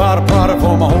whole lot of product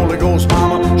for my Holy Ghost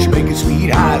mama. She making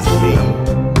sweet eyes at me.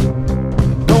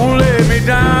 Don't let me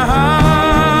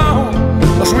down,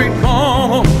 a sweet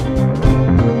mama.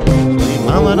 Sweet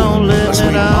mama, don't let me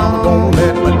sweet down. Mama, don't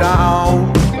let me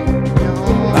down.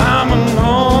 I'm an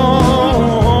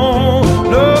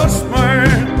honest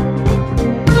man,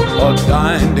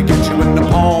 dying to get you in the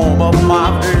palm of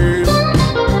my hand.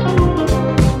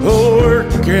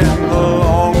 Working the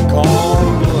long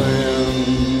con plan.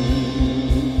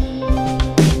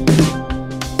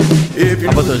 If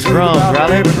you How about those drums,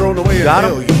 Riley? Got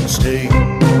 'em? You stay.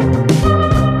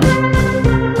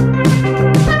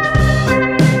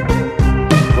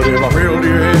 But if I filled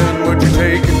your hand, would you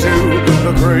take it to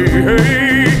the grave?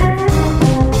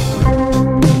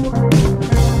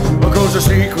 Because the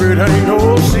secret ain't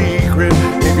no secret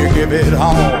if you give it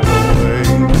all away.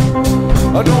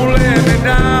 Don't let me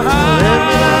down,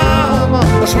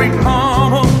 sweet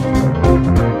mama.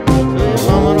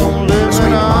 Sweet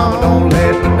mama, don't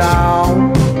let me down.